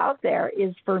throw out there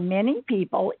is for many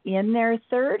people in their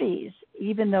 30s,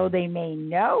 even though they may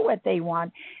know what they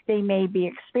want, they may be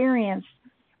experienced.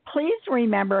 Please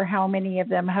remember how many of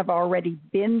them have already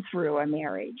been through a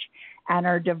marriage and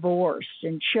are divorced,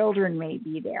 and children may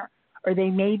be there, or they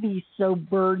may be so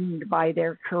burdened by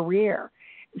their career.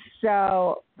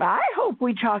 So I hope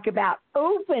we talk about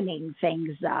opening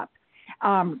things up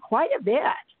quite a bit,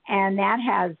 and that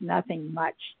has nothing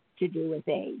much to do with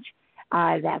age.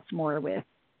 That's more with,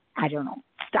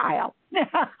 style.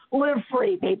 Live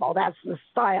free, people. That's the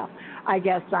style I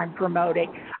guess I'm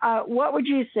promoting. What would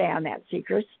you say on that,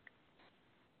 Secrets?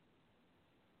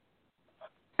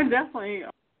 I definitely agree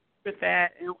with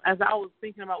that. And as I was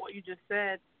thinking about what you just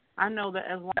said, I know that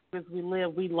as long as we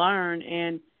live, we learn,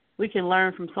 and we can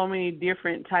learn from so many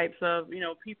different types of,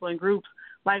 people and groups.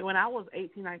 Like when I was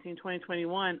 18, 19, 20,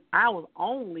 21, I was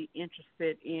only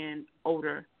interested in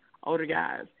older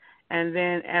guys. And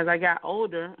then as I got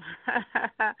older,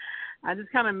 I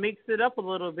just kind of mixed it up a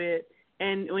little bit.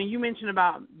 And when you mentioned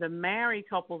about the married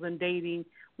couples and dating,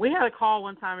 we had a call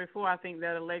one time before, I think,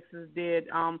 that Alexis did,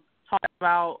 talk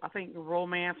about, I think,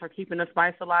 romance or keeping the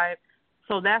spice alive.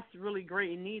 So that's really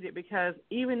great and needed, because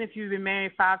even if you've been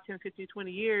married 5, 10, 15,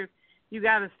 20 years, you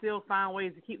got to still find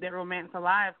ways to keep that romance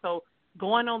alive. So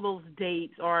going on those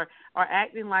dates or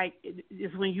acting like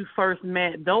it's when you first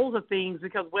met, those are things,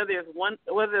 because whether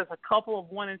it's a couple of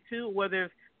 1 and 2, whether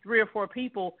it's 3 or 4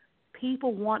 people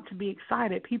want to be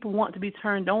excited. People want to be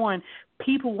turned on.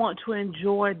 People want to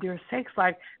enjoy their sex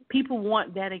life. People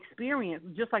want that experience.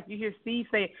 Just like you hear Steve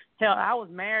say, hell, I was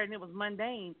married and it was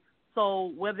mundane.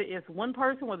 So whether it's one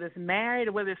person, whether it's married,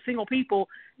 or whether it's single people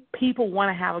want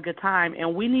to have a good time.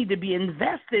 And we need to be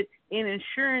invested in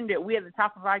ensuring that we're at the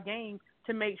top of our game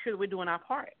to make sure that we're doing our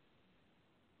part.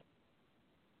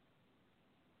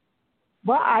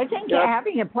 Well, I think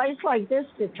having a place like this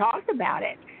to talk about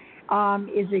it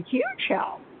is a huge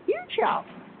help. Huge help.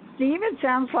 Steve, it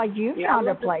sounds like you found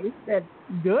a place that's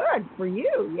good for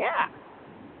you. Yeah.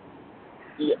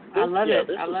 I love it.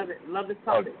 I love it. Love this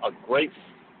topic. A great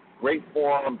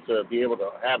forum to be able to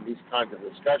have these kinds of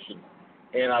discussions.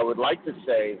 And I would like to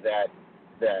say that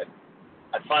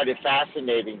I find it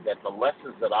fascinating that the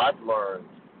lessons that I've learned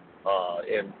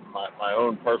in my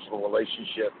own personal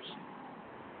relationships,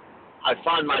 I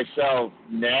find myself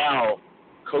now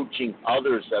coaching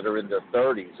others that are in their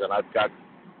 30s, and I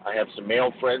have some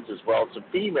male friends as well as some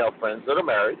female friends that are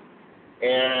married,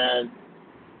 and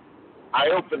I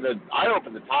open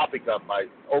the topic up by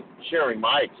sharing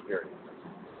my experience,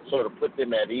 sort of put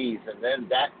them at ease, and then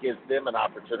that gives them an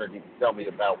opportunity to tell me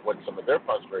about what some of their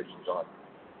frustrations are.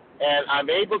 And I'm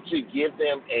able to give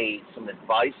them some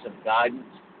advice and guidance,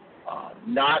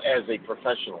 not as a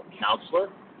professional counselor,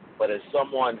 but as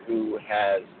someone who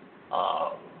has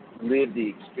lived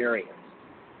the experience.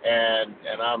 And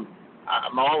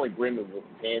I'm all in agreement with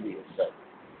Tandy has said.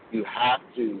 You have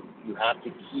to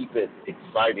keep it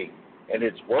exciting, and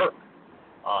it's work.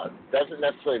 Doesn't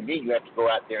necessarily mean you have to go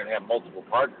out there and have multiple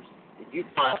partners. If you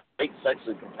find a great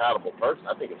sexually compatible person,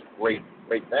 I think it's a great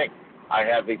thing. I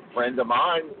have a friend of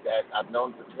mine that I've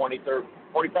known for 20, 30,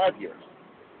 45 years.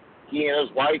 He and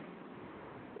his wife,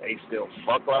 they still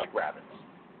fuck like rabbits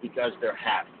because they're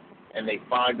happy, and they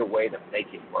find a way to make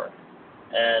it work.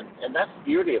 And that's the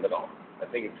beauty of it all. I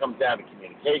think it comes down to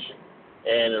communication,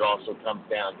 and it also comes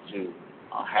down to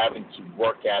having to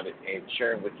work at it and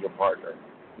sharing with your partner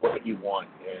what you want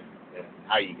and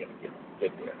how you're going to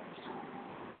get there.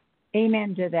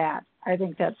 Amen to that. I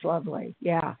think that's lovely.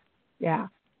 Yeah.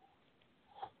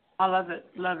 I love it.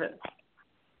 Love it.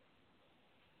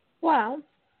 Well,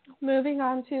 moving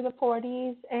on to the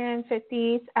 40s and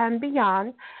 50s and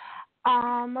beyond,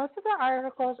 most of the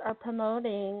articles are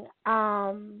promoting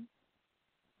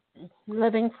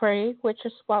living free, which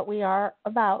is what we are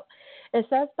about. It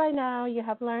says by now you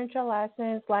have learned your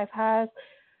lessons. Life has,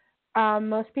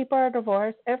 most people are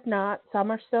divorced. If not, some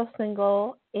are still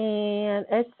single. And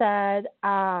it said,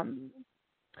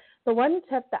 The one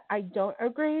tip that I don't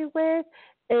agree with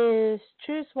is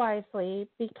choose wisely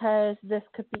because this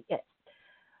could be it.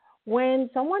 When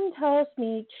someone tells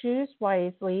me choose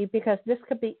wisely because this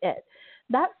could be it,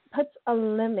 that puts a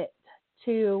limit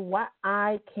to what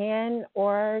I can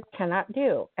or cannot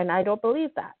do. And I don't believe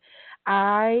that.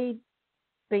 I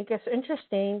think it's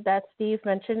interesting that Steve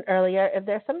mentioned earlier if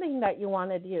there's something that you want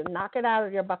to do, knock it out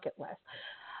of your bucket list.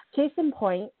 Case in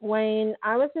point, when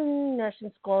I was in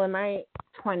nursing school in my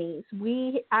 20s,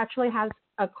 we actually had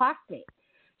a classmate.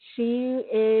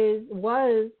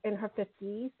 Was in her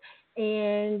 50s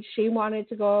and she wanted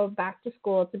to go back to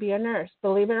school to be a nurse.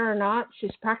 Believe it or not,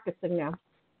 she's practicing now.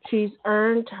 She's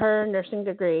earned her nursing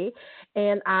degree,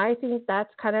 and I think that's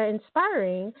kind of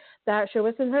inspiring that she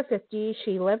was in her 50s,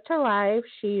 she lived her life,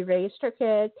 she raised her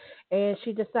kids, and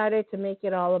she decided to make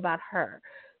it all about her.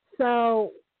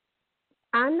 So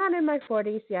I'm not in my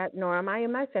 40s yet, nor am I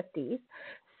in my 50s.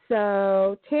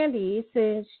 So, Tandy,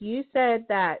 since you said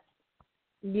that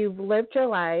you've lived your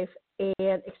life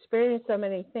and experienced so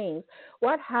many things,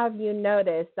 what have you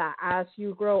noticed that as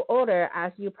you grow older,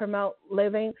 as you promote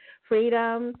living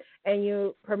freedom and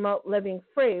you promote living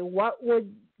free, what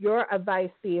would your advice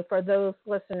be for those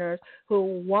listeners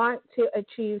who want to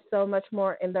achieve so much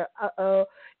more in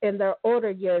their older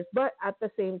years, but at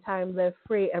the same time live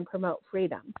free and promote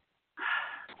freedom?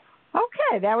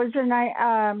 Okay, that was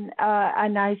a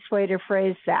nice way to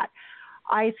phrase that.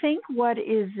 I think what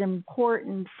is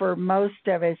important for most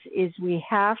of us is we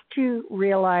have to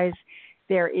realize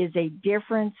there is a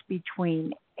difference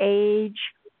between age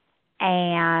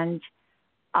and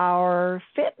our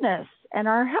fitness and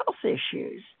our health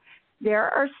issues. There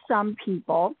are some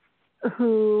people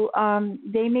who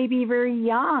they may be very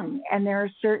young and there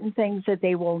are certain things that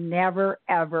they will never,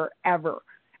 ever, ever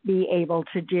be able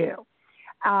to do.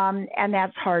 And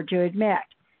that's hard to admit.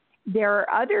 There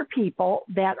are other people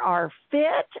that are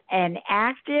fit and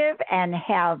active and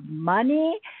have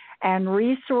money and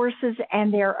resources,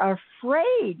 and they're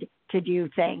afraid to do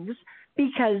things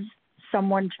because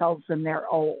someone tells them they're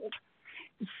old.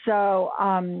 So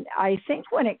I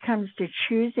think when it comes to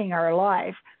choosing our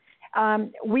life,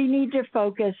 we need to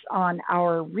focus on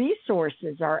our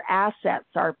resources, our assets,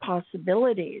 our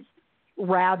possibilities,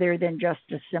 rather than just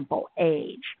a simple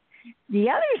age. The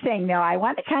other thing, though, I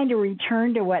want to kind of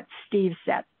return to what Steve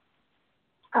said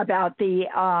about the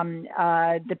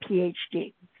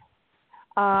PhD.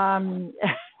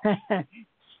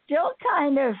 Still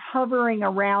kind of hovering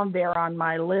around there on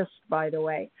my list, by the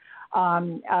way,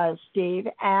 Steve.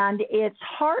 And it's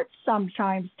hard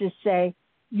sometimes to say,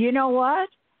 you know what?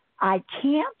 I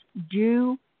can't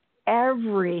do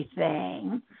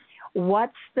everything.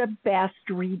 What's the best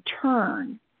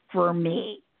return for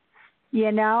me?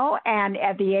 You know, and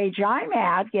at the age I'm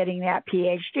at, getting that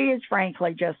PhD is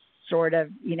frankly just sort of,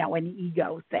 an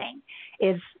ego thing.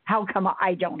 Is how come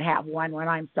I don't have one when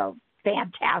I'm so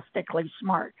fantastically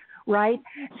smart, right?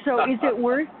 So is it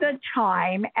worth the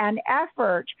time and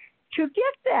effort to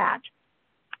get that?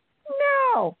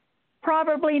 No,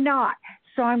 probably not.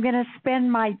 So I'm going to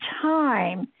spend my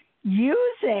time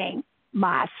using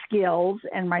my skills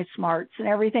and my smarts and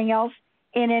everything else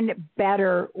in a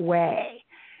better way.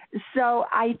 So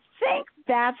I think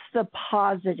that's the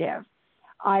positive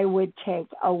I would take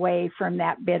away from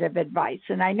that bit of advice.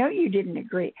 And I know you didn't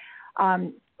agree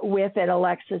with it,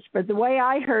 Alexis, but the way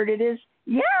I heard it is,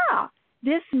 yeah,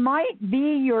 this might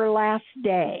be your last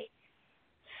day.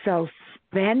 So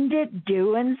spend it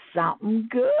doing something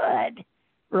good,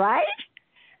 right?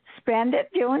 Spend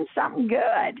it doing something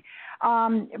good.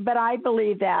 But I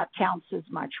believe that counts as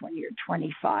much when you're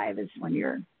 25 as when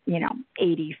you're,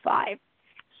 85.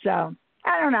 So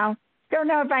I don't know. Don't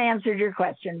know if I answered your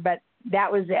question, but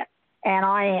that was it. And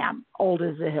I am old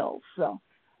as the hills. So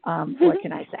what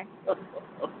can I say?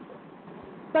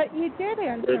 But you did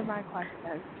answer my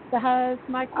question because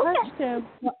my question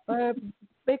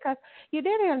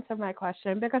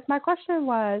because my question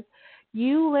was,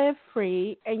 you live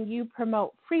free and you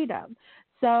promote freedom.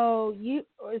 So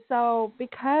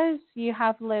because you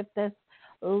have lived this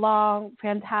long,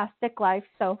 fantastic life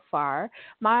so far,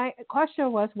 my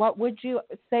question was, what would you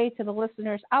say to the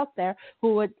listeners out there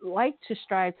who would like to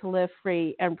strive to live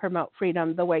free and promote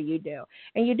freedom the way you do?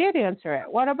 And you did answer it.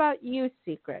 What about you,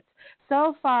 Secrets?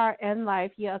 So far in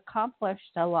life, you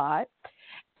accomplished a lot,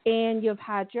 and you've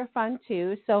had your fun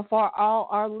too. So for all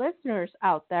our listeners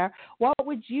out there, what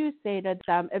would you say to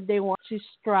them if they want to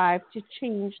strive to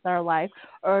change their life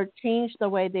or change the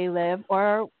way they live,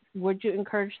 or would you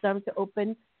encourage them to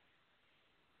open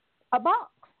a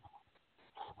box?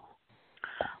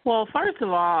 Well, first of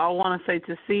all, I want to say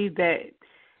to see that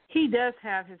he does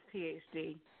have his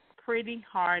PhD. pretty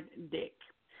hard dick.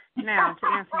 Now, to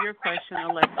answer your question,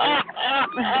 Alexa.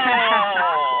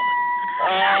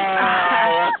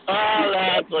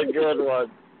 That's a good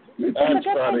one. That's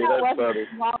funny. That's funny.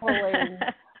 Swallowing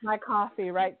my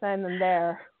coffee right then and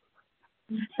there.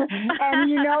 And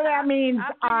you know that means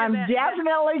I'm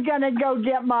definitely going to go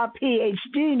get my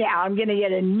PhD now. I'm going to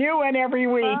get a new one every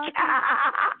week.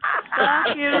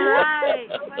 You're right.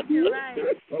 You're right.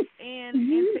 And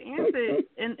to answer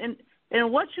it, and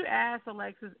what you asked,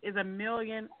 Alexis, is $1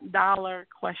 million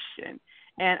question.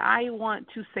 And I want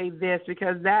to say this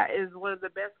because that is one of the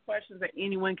best questions that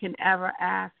anyone can ever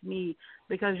ask me.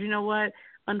 Because you know what?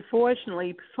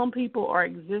 Unfortunately, some people are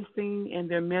existing and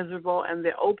they're miserable and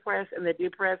they're oppressed and they're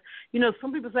depressed. You know,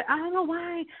 some people say, I don't know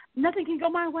why. Nothing can go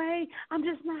my way. I'm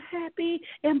just not happy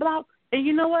and blah. And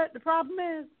you know what? The problem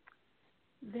is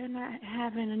they're not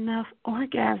having enough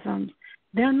orgasms.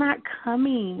 They're not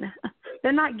coming.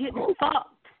 They're not getting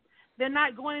fucked. They're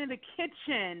not going in the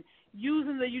kitchen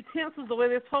using the utensils the way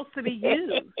they're supposed to be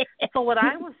used. So what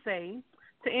I would say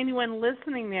to anyone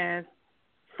listening is,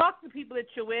 fuck the people that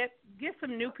you're with. Get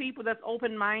some new people that's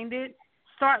open-minded.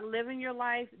 Start living your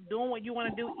life, doing what you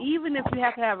want to do, even if you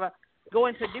have to go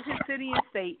into a different city and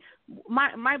state.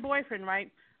 My boyfriend, right?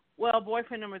 Well,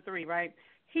 boyfriend number 3, right?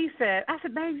 He said, I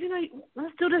said, babe, you know,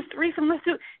 let's do this threesome.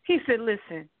 He said,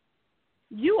 listen,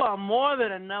 you are more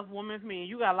than enough woman for me.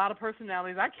 You got a lot of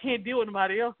personalities. I can't deal with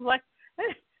nobody else. Like,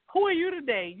 hey, who are you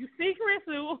today? You secret?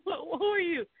 Who are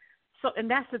you? So, and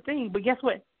that's the thing. But guess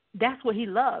what? That's what he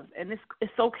loves, and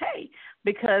it's okay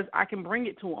because I can bring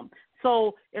it to him.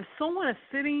 So if someone is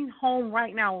sitting home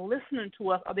right now listening to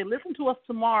us, or they listen to us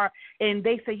tomorrow, and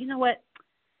they say, you know what,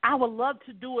 I would love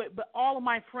to do it, but all of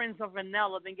my friends are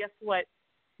vanilla, then guess what?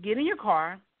 Get in your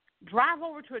car, drive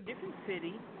over to a different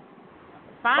city,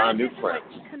 find new friends,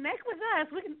 connect with us.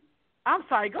 I'm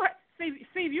sorry, go ahead.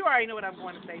 Steve, you already know what I'm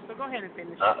going to say, so go ahead and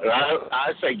finish.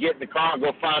 I say get in the car and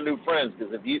go find new friends,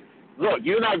 because if you look,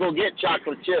 you're not going to get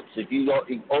chocolate chips if you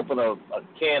open a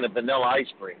can of vanilla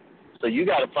ice cream. So you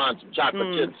got to find some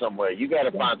chocolate chips somewhere. You got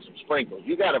to find some sprinkles.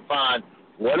 You got to find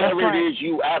whatever it is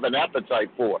you have an appetite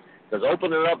for. Because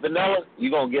opening up vanilla,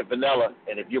 you're going to get vanilla.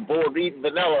 And if you're bored eating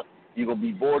vanilla, you're going to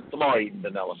be bored tomorrow eating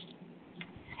vanilla.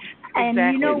 And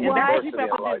exactly. you know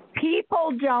what?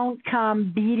 People don't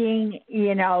come beating,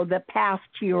 the past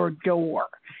to your door.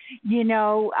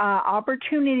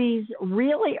 Opportunities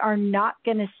really are not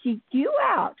going to seek you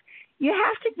out. You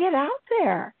have to get out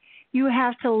there. You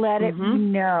have to let it be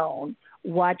known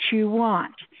what you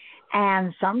want.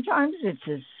 And sometimes it's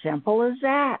as simple as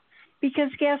that.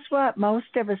 Because guess what?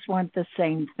 Most of us want the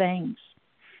same things.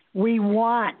 We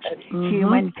want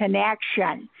human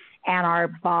connection, and our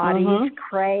bodies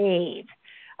crave.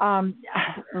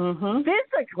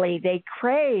 Physically, they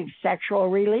crave sexual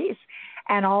release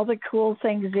and all the cool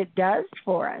things it does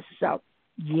for us. So,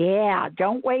 yeah,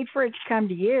 don't wait for it to come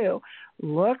to you.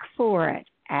 Look for it.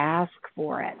 Ask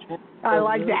for it. I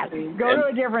like that. Go to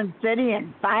a different city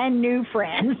and find new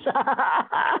friends.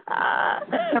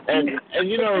 and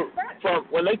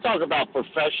when they talk about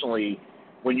professionally,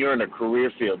 when you're in a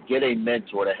career field, get a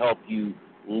mentor to help you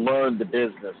learn the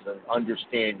business and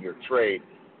understand your trade.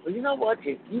 But you know what?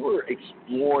 If you were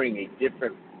exploring a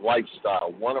different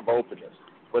lifestyle, one of openness,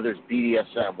 whether it's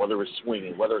BDSM, whether it's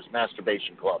swinging, whether it's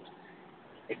masturbation clubs,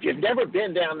 if you've never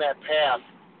been down that path,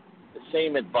 the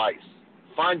same advice.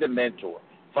 Find a mentor.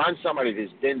 Find somebody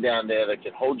that's been down there that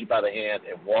can hold you by the hand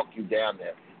and walk you down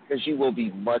there, because you will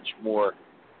be much more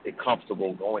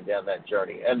comfortable going down that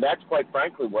journey. And that's quite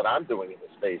frankly what I'm doing in this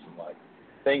phase of life.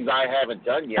 Things I haven't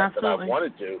done yet that I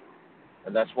wanted to,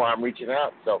 and that's why I'm reaching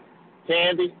out. So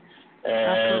Tandy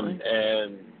and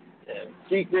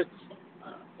Secrets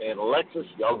and Alexis,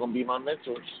 y'all gonna be my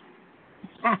mentors.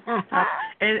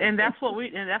 and that's what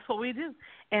we do.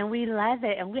 And we love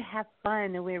it, and we have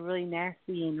fun, and we're really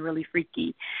nasty and really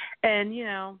freaky. And,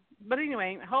 but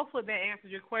anyway, hopefully that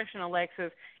answers your question,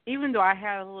 Alexis, even though I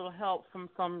had a little help from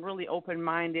some really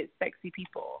open-minded, sexy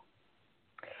people.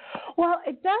 Well,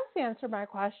 it does answer my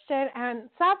question. And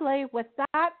sadly, with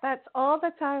that, that's all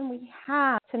the time we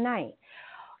have tonight.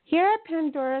 Here at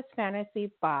Pandora's Fantasy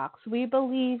Box, we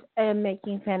believe in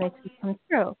making fantasies come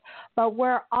true, but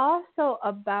we're also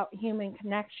about human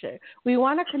connection. We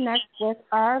want to connect with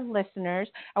our listeners,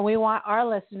 and we want our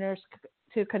listeners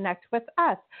to connect with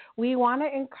us. We want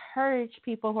to encourage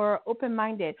people who are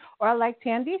open-minded, or like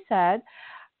Tandy said,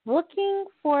 looking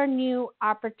for new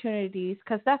opportunities,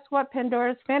 because that's what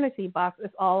Pandora's Fantasy Box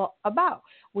is all about.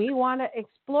 We want to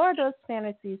explore those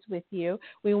fantasies with you.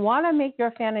 We want to make your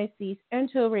fantasies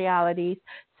into realities.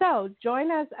 So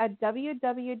join us at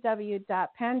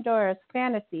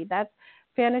www.pandorasfantasy. That's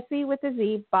fantasy with a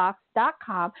Z,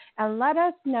 box.com, and let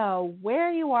us know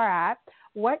where you are at,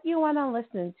 what you want to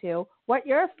listen to, what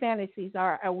your fantasies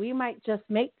are, and we might just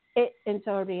make it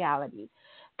into a reality.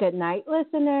 Good night,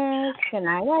 listeners. Good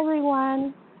night,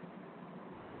 everyone.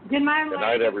 Good night, Good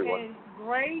night, ladies, everyone. and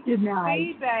great Good night.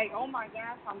 feedback. Oh my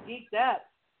gosh, I'm geeked up.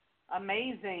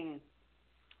 Amazing.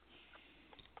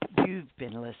 You've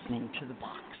been listening to The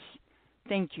Box.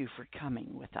 Thank you for coming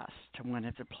with us to one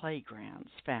of the playgrounds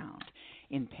found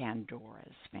in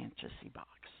Pandora's fantasy box.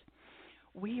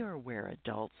 We are where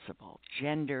adults of all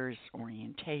genders,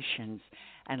 orientations,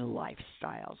 and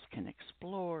lifestyles can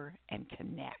explore and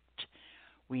connect.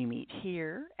 We meet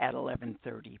here at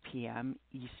 11:30 p.m.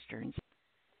 Eastern